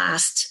in the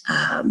last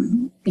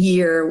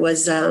year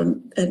was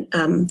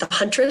The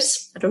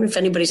Huntress. I don't know if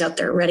anybody's out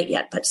there read it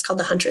yet, but it's called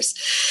The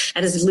Huntress,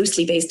 and is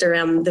loosely based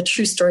around the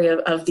true story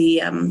of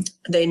the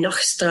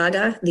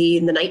Nachtstraga, the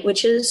night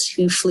witches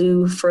who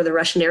flew for the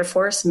Russian Air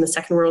Force in the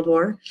Second World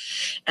War.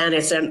 And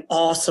it's an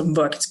awesome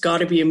book. It's got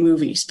to be a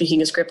movie.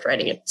 Speaking of script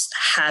writing, it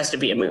has to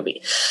be a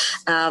movie.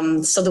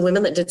 So the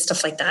women that did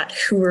stuff like that,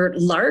 who were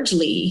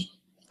largely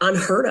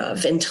unheard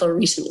of until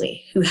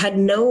recently, who had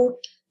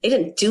they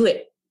didn't do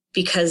it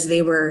because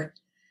they were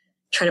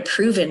trying to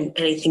prove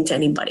anything to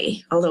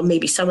anybody, although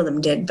maybe some of them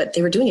did, but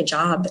they were doing a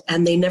job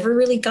and they never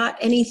really got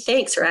any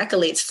thanks or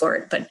accolades for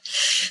it, but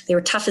they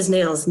were tough as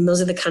nails. And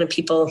those are the kind of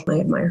people I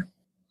admire.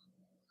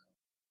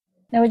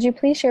 Now, would you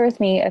please share with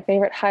me a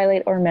favorite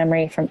highlight or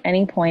memory from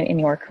any point in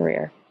your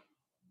career?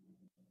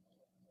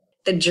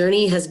 The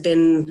journey has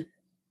been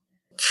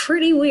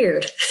pretty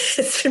weird.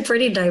 It's been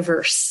pretty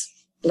diverse,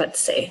 let's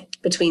say,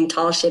 between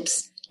tall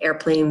ships,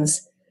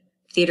 airplanes,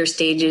 theater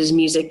stages,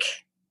 music,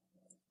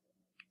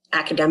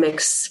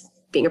 academics,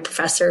 being a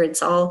professor.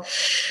 It's all,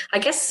 I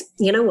guess,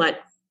 you know what?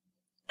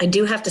 I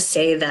do have to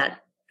say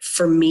that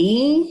for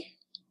me,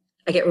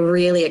 I get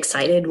really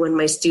excited when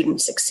my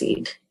students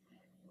succeed.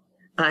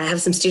 I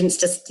have some students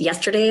just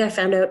yesterday, I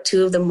found out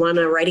 2 of them won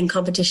a writing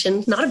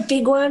competition. Not a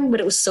big one, but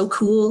it was so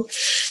cool.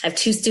 I have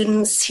 2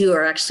 students who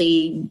are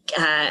actually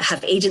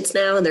have agents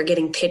now, and they're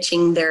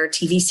pitching their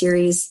TV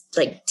series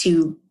like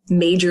to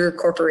major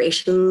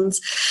corporations.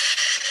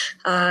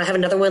 I have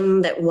another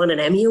one that won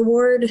an Emmy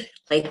Award.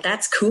 Like,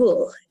 that's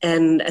cool.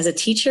 And as a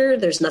teacher,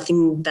 there's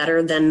nothing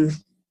better than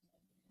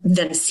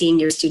seeing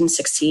your students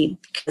succeed,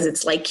 because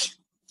it's like,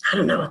 I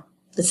don't know,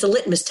 it's a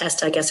litmus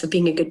test, I guess, of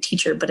being a good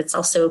teacher, but it's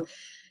also,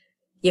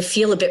 you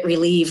feel a bit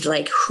relieved,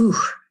 like, whew,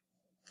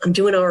 I'm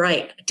doing all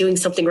right, doing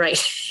something right.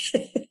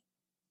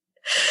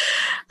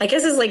 I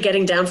guess it's like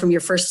getting down from your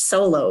first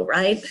solo,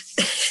 right?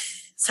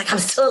 It's like, I'm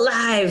still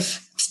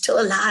alive,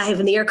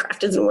 and the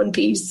aircraft is in one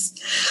piece.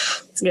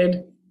 It's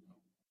good.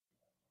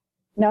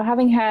 Now,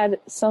 having had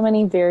so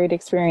many varied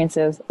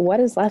experiences, what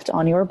is left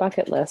on your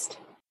bucket list?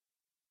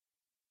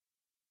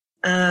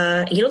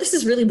 This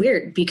is really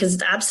weird because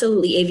it's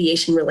absolutely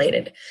aviation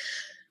related.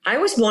 I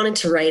always wanted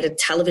to write a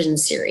television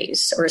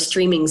series or a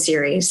streaming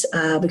series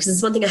because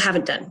it's one thing I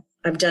haven't done.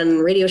 I've done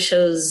radio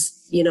shows,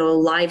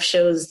 live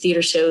shows,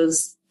 theater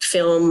shows,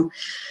 film.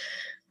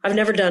 I've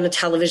never done a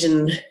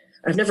television.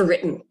 I've never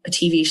written a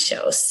TV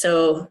show.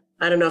 So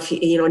I don't know if,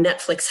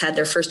 Netflix had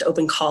their first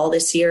open call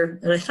this year.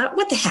 And I thought,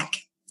 what the heck?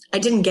 I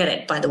didn't get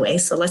it, by the way.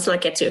 So let's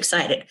not get too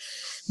excited.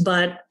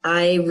 But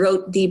I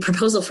wrote the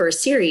proposal for a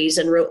series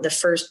and wrote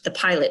the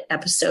pilot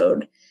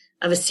episode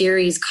of a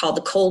series called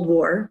The Cold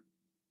War,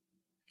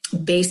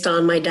 based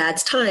on my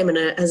dad's time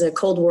as a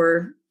Cold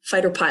War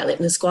fighter pilot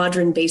in a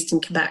squadron based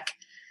in Quebec.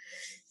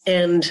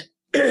 And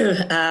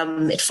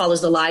it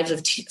follows the lives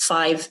of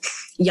five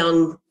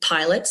young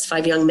pilots,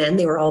 5 young men.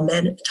 They were all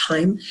men at the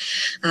time,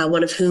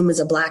 one of whom is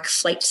a black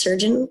flight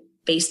surgeon,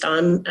 based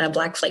on a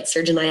black flight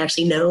surgeon I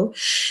actually know,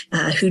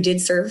 who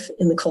did serve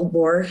in the Cold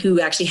War, who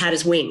actually had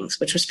his wings,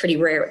 which was pretty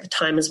rare at the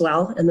time as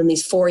well. And then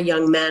these 4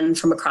 young men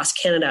from across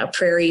Canada,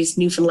 Prairies,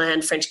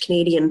 Newfoundland, French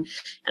Canadian,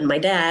 and my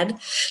dad,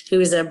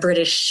 who is a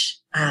British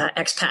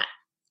expat,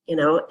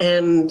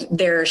 and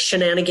their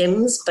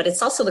shenanigans. But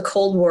it's also the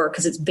Cold War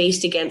because it's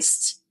based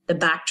against the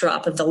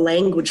backdrop of the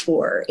language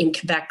war in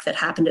Quebec that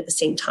happened at the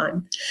same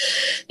time.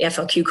 The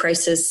FLQ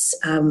crisis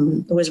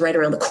was right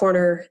around the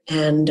corner.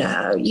 And,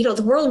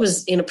 the world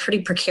was in a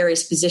pretty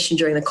precarious position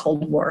during the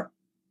Cold War.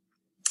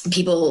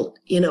 People,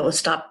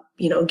 stop,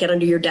 get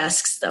under your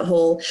desks,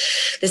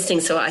 this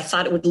thing. So I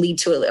thought it would lead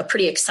to a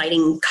pretty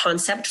exciting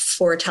concept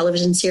for a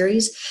television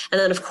series.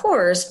 And then, of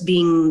course,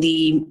 being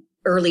the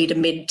early to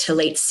mid to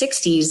late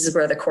 60s is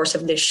where the course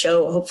of this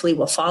show hopefully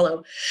will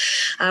follow.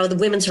 The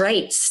women's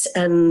rights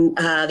and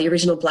the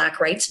original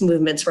Black rights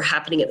movements were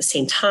happening at the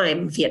same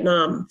time,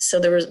 Vietnam. So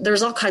there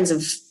was all kinds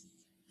of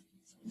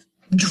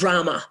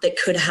drama that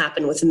could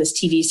happen within this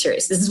TV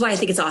series. This is why I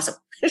think it's awesome.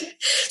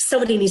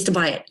 Somebody needs to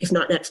buy it. If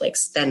not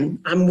Netflix, then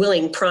I'm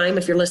willing. Prime,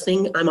 if you're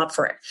listening, I'm up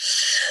for it.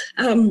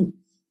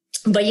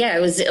 But yeah,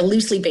 it was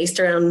loosely based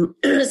around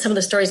some of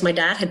the stories my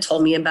dad had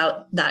told me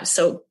about that.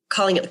 So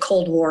calling it the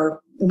Cold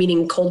War,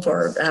 meaning Cold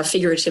War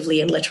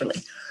figuratively and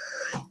literally.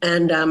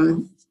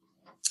 And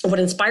what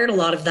inspired a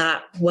lot of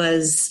that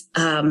was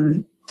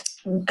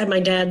at my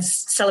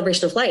dad's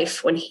celebration of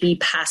life when he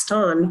passed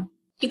on.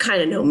 You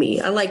kind of know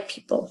me. I like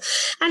people.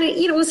 And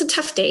it was a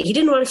tough day. He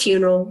didn't want a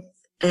funeral.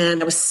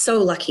 And I was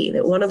so lucky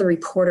that one of the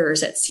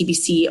reporters at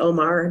CBC,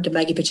 Omar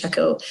Debagi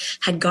Pacheco,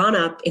 had gone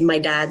up in my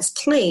dad's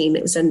plane.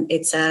 It's a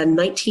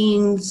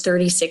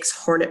 1936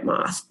 Hornet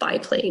Moth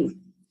biplane.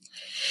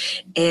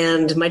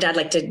 And my dad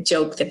liked to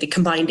joke that the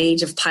combined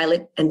age of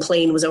pilot and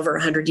plane was over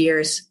 100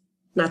 years.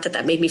 Not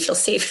that made me feel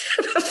safe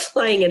about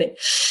flying in it.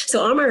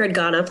 So Omar had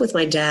gone up with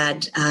my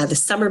dad the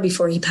summer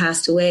before he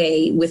passed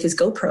away with his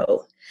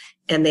GoPro.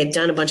 And they'd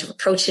done a bunch of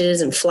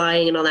approaches and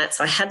flying and all that.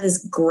 So I had this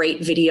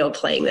great video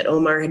playing that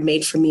Omar had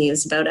made for me. It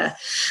was about a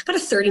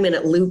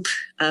 30-minute loop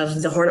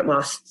of the Hornet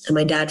Moth, and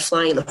my dad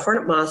flying. The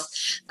Hornet Moth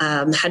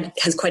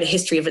has quite a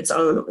history of its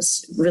own. It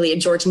was really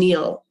George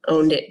Neal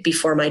owned it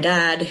before my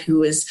dad, who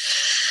was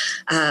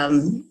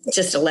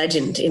just a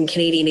legend in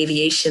Canadian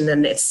aviation.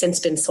 And it's since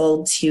been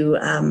sold to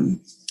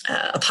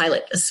a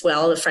pilot as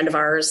well, a friend of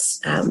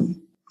ours,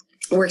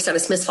 works out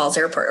of Smiths Falls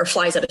Airport, or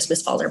flies out of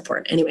Smiths Falls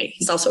Airport. Anyway,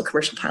 he's also a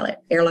commercial pilot,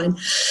 airline.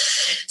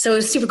 So it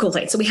was a super cool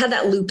plane. So we had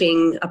that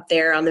looping up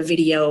there on the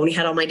video, and we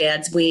had all my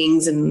dad's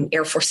wings and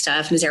Air Force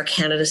stuff and his Air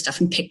Canada stuff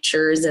and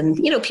pictures. And,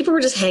 people were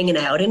just hanging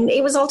out, and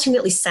it was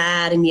alternately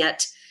sad and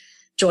yet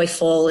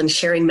joyful and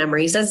sharing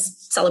memories, as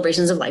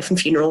celebrations of life and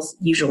funerals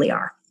usually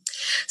are.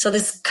 So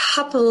this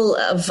couple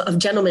of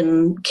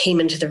gentlemen came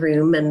into the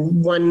room,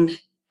 and one,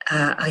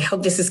 I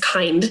hope this is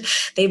kind,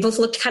 they both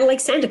looked kind of like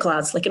Santa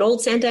Claus, like an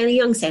old Santa and a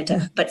young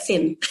Santa, but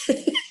thin.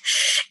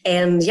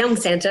 And young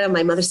Santa,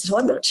 my mother said, well,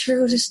 I'm not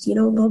sure, just,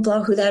 blah,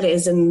 blah, who that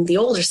is. And the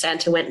older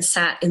Santa went and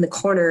sat in the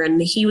corner,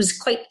 and he was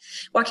quite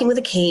walking with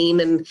a cane.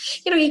 And,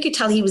 you could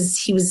tell he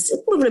was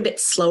moving a bit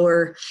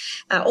slower,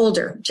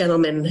 older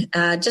gentleman,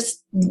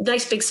 just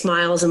nice big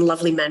smiles and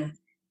lovely men.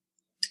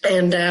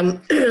 And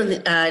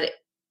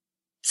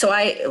so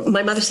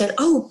my mother said,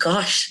 oh,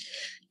 gosh,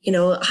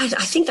 I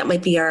think that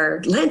might be our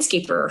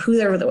landscaper or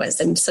whoever that was.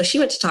 And so she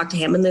went to talk to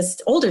him, and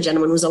this older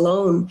gentleman was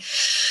alone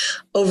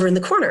over in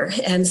the corner.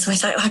 And so I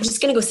thought, I'm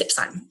just going to go sit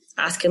beside him,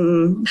 ask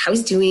him how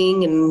he's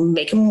doing and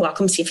make him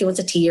welcome, see if he wants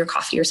a tea or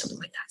coffee or something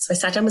like that. So I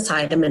sat down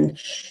beside him, and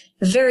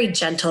a very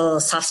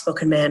gentle,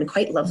 soft-spoken man,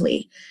 quite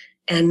lovely.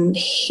 And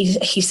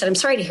he said, I'm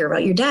sorry to hear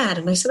about your dad.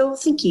 And I said, oh,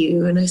 thank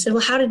you. And I said,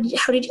 well, how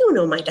did you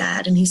know my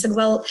dad? And he said,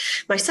 well,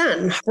 my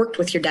son worked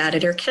with your dad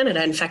at Air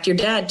Canada. In fact, your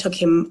dad took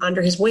him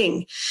under his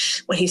wing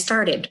when he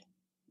started.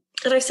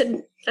 And I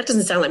said, that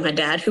doesn't sound like my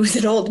dad, who was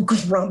an old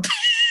grump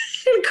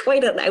and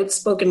quite an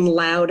outspoken,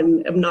 loud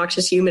and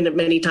obnoxious human at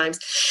many times.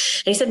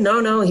 And he said,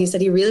 no. He said,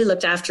 he really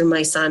looked after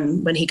my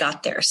son when he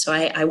got there. So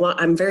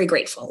I'm very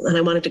grateful. And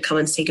I wanted to come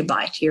and say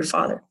goodbye to your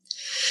father.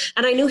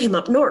 And I knew him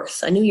up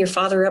north. I knew your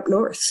father up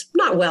north.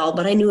 Not well,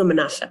 but I knew him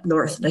enough up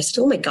north. And I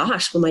said, oh my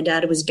gosh, well, my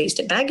dad was based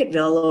at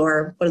Bagotville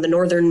or one of the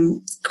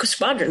northern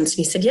squadrons. And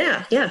he said,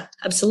 yeah,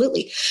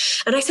 absolutely.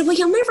 And I said, well,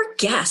 you'll never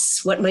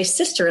guess what my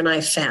sister and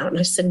I found.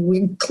 I said,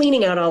 we're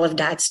cleaning out all of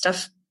Dad's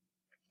stuff.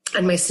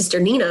 And my sister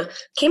Nina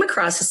came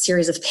across a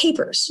series of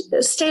papers,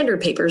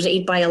 standard papers,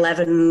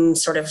 8x11,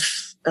 sort of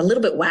a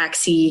little bit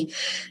waxy,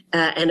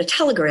 and a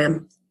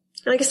telegram.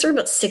 And I guess there were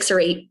about 6 or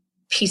 8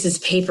 pieces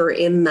of paper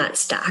in that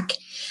stack.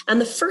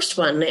 And the first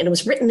one, and it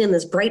was written in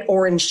this bright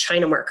orange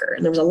China marker,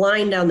 and there was a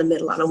line down the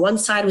middle. And on one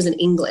side was in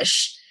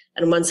English,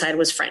 and on one side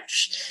was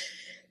French.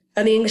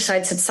 On the English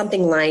side said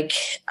something like,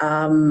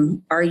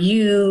 are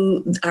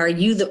you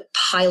the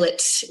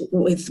pilot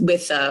with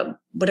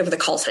whatever the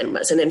call sign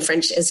was? And in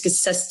French, est-ce que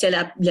c'est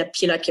la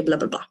pilote qui blah,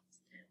 blah, blah.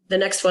 The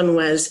next one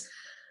was,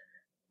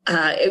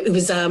 it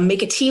was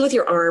make a T with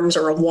your arms,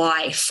 or a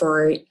Y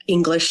for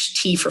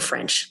English, T for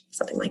French,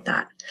 something like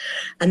that.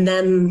 And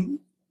then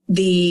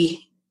they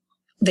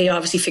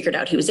obviously figured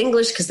out he was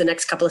English because the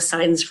next couple of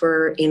signs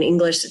were in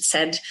English. It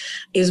said,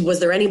 was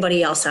there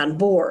anybody else on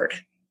board?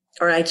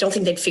 Or I don't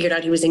think they'd figured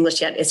out he was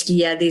English yet. Est-ce qu'il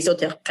y a des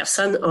autres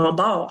personnes en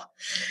bord?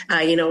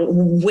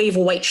 Wave a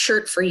white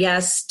shirt for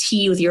yes,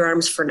 T with your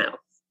arms for no.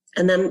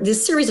 And then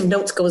this series of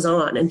notes goes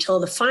on until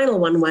the final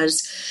one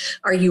was,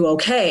 are you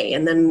okay?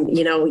 And then,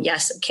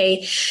 yes,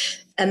 okay.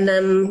 And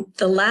then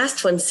the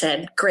last one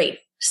said, great,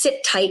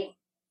 sit tight.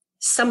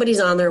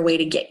 Somebody's on their way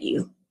to get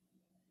you.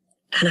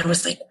 And I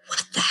was like,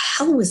 what the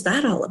hell was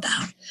that all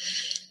about?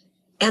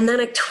 And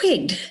then I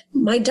twigged.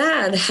 My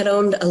dad had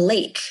owned a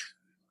lake,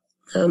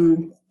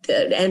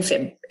 the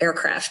amphib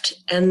aircraft,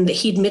 and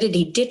he admitted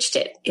he ditched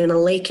it in a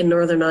lake in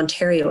northern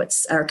Ontario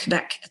or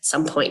Quebec at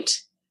some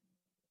point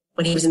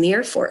when he was in the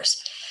Air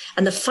Force.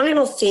 And the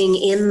final thing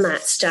in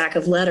that stack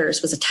of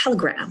letters was a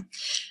telegram.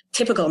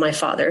 Typical my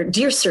father.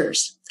 Dear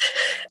sirs,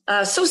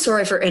 so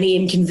sorry for any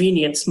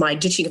inconvenience my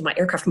ditching of my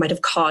aircraft might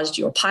have caused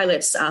your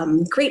pilots.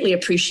 Greatly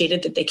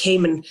appreciated that they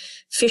came and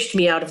fished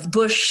me out of the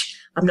bush.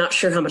 I'm not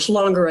sure how much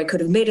longer I could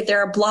have made it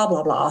there. Blah,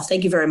 blah, blah.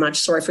 Thank you very much.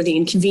 Sorry for the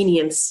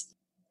inconvenience.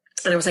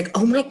 And I was like,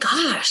 oh my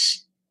gosh,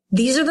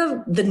 these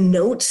are the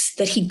notes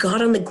that he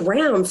got on the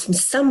ground from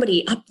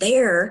somebody up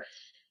there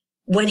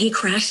when he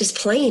crashed his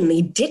plane.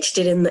 He ditched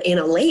it in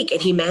a lake,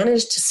 and he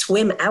managed to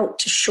swim out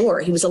to shore.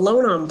 He was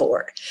alone on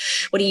board.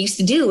 What he used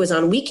to do is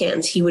on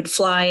weekends, he would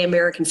fly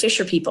American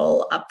fisher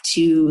people up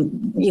to,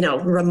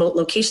 remote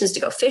locations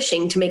to go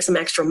fishing to make some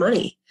extra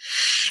money.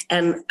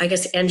 And I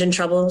guess engine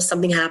trouble,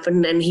 something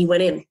happened, and he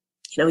went in.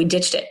 He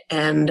ditched it,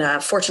 and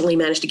fortunately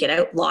managed to get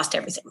out, lost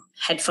everything.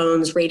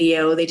 Headphones,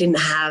 radio, they didn't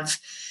have,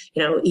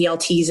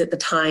 ELTs at the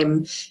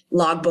time,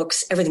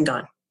 logbooks, everything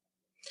gone.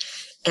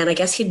 And I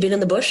guess he'd been in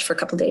the bush for a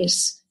couple of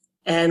days.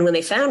 And when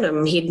they found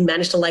him, he'd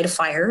managed to light a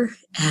fire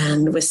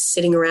and was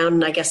sitting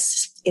around, I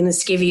guess, in the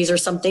skivvies or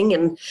something.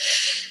 And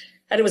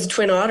it was a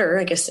Twin Otter,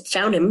 I guess, that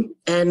found him.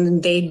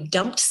 And they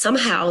dumped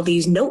somehow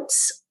these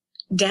notes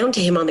down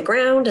to him on the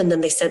ground. And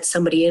then they sent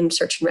somebody in,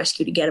 search and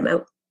rescue, to get him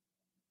out.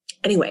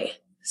 Anyway,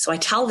 so I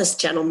tell this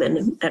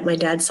gentleman at my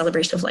dad's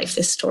celebration of life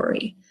this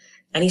story,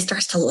 and he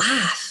starts to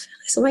laugh.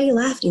 I said, why are you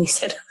laughing? And he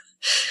said,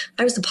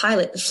 I was the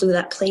pilot that flew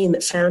that plane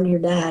that found your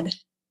dad.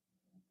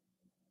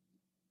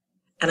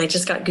 And I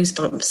just got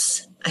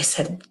goosebumps. I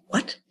said,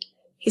 what?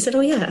 He said, oh,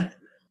 yeah.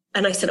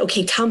 And I said,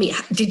 okay, tell me,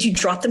 did you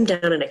drop them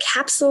down in a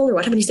capsule or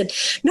what happened? He said,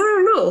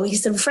 no. He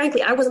said,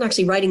 frankly, I wasn't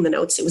actually writing the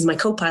notes. It was my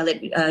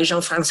co-pilot,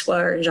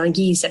 Jean-Francois or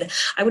Jean-Guy. He said,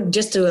 I would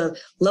just do a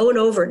low and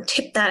over and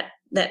tip that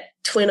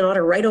Twin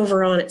Otter right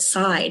over on its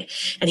side.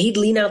 And he'd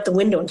lean out the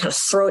window and kind of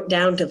throw it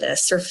down to the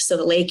surface of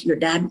the lake. And your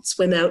dad would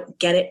swim out,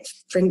 get it,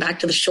 bring back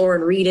to the shore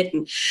and read it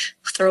and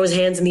throw his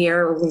hands in the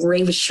air or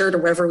wave his shirt or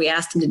whatever we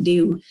asked him to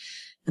do.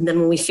 And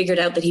then when we figured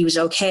out that he was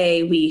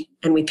okay, we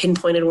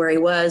pinpointed where he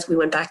was, we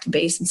went back to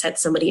base and sent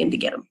somebody in to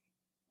get him.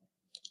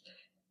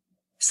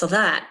 So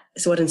that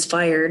is what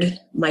inspired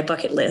my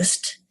bucket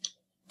list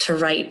to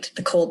write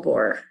the Cold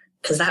War,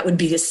 because that would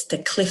be the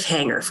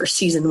cliffhanger for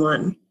season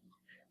 1.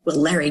 Will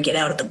Larry get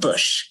out of the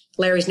bush?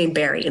 Larry's named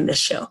Barry in this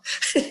show.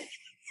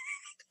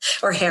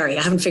 Or Harry.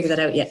 I haven't figured that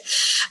out yet.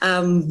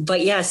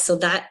 But yeah, so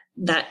that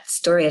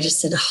story, I just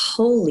said,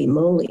 holy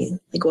moly,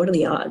 like, what are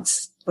the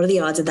odds? What are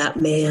the odds of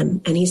that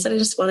man? And he said, I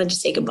just wanted to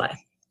say goodbye.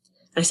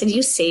 I said,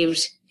 you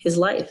saved his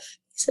life.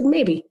 He said,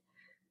 maybe.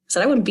 I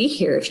said, I wouldn't be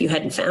here if you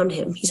hadn't found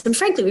him. He said,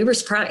 frankly, we were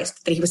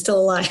surprised that he was still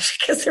alive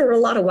because there were a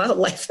lot of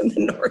wildlife in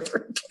the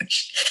northern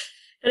bush.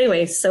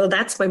 Anyway, so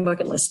that's my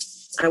bucket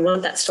list. I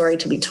want that story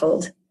to be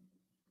told.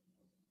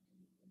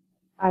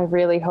 I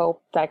really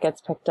hope that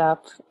gets picked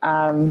up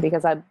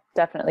because I'd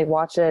definitely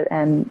watch it.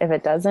 And if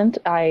it doesn't,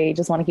 I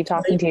just want to keep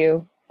talking to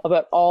you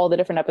about all the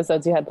different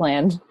episodes you had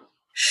planned.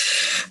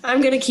 I'm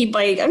going to keep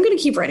writing. It's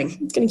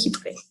going to keep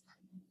writing.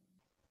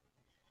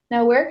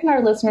 Now, where can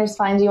our listeners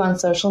find you on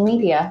social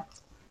media?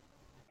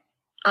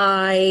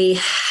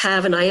 I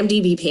have an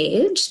IMDb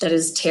page that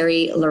is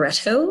Terry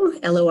Loretto,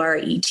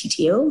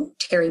 Loretto,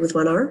 Terry with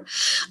one R.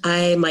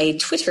 My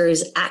Twitter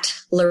is at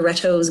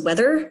Loretto's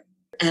Weather.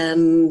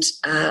 and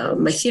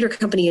my theater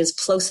company is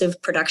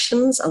Plosive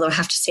Productions, although I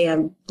have to say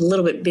I'm a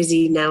little bit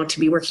busy now to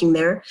be working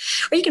there.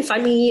 Or you can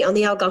find me on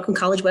the Algonquin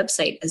College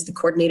website as the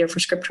coordinator for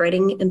script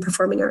writing and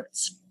performing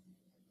arts.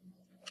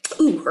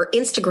 Or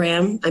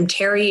Instagram, I'm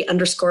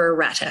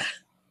Terry_Rata.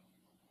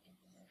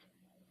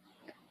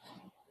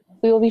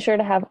 We will be sure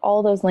to have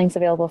all those links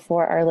available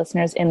for our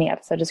listeners in the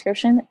episode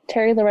description.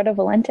 Terry Loretta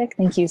Valentic,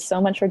 thank you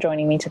so much for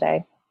joining me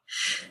today.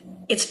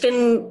 It's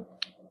been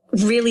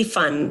really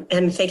fun,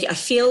 and thank you. I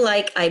feel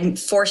like I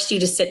forced you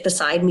to sit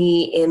beside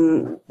me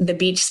in the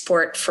beach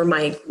sport for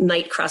my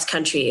night cross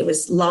country. It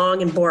was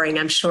long and boring,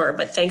 I'm sure,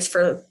 but thanks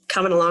for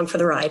coming along for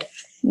the ride.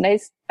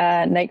 Nice.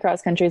 Night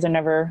cross countries are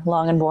never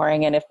long and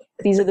boring, and if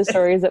these are the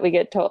stories that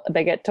get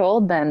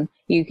told, then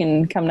you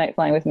can come night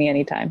flying with me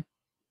anytime.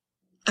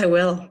 I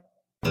will.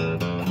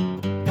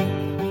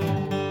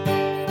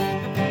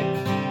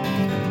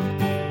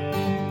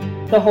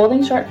 The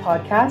Holding Short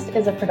podcast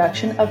is a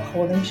production of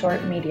Holding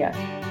Short Media.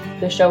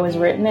 The show is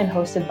written and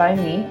hosted by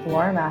me,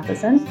 Laura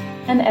Matheson,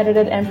 and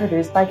edited and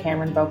produced by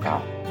Cameron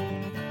Bokoff.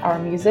 Our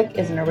music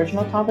is an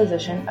original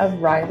composition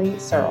of Riley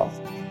Searle.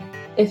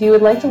 If you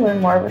would like to learn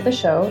more about the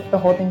show, the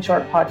Holding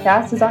Short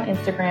podcast is on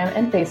Instagram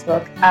and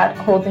Facebook at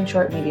Holding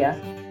Short Media.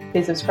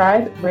 Please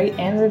subscribe, rate,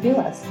 and review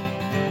us.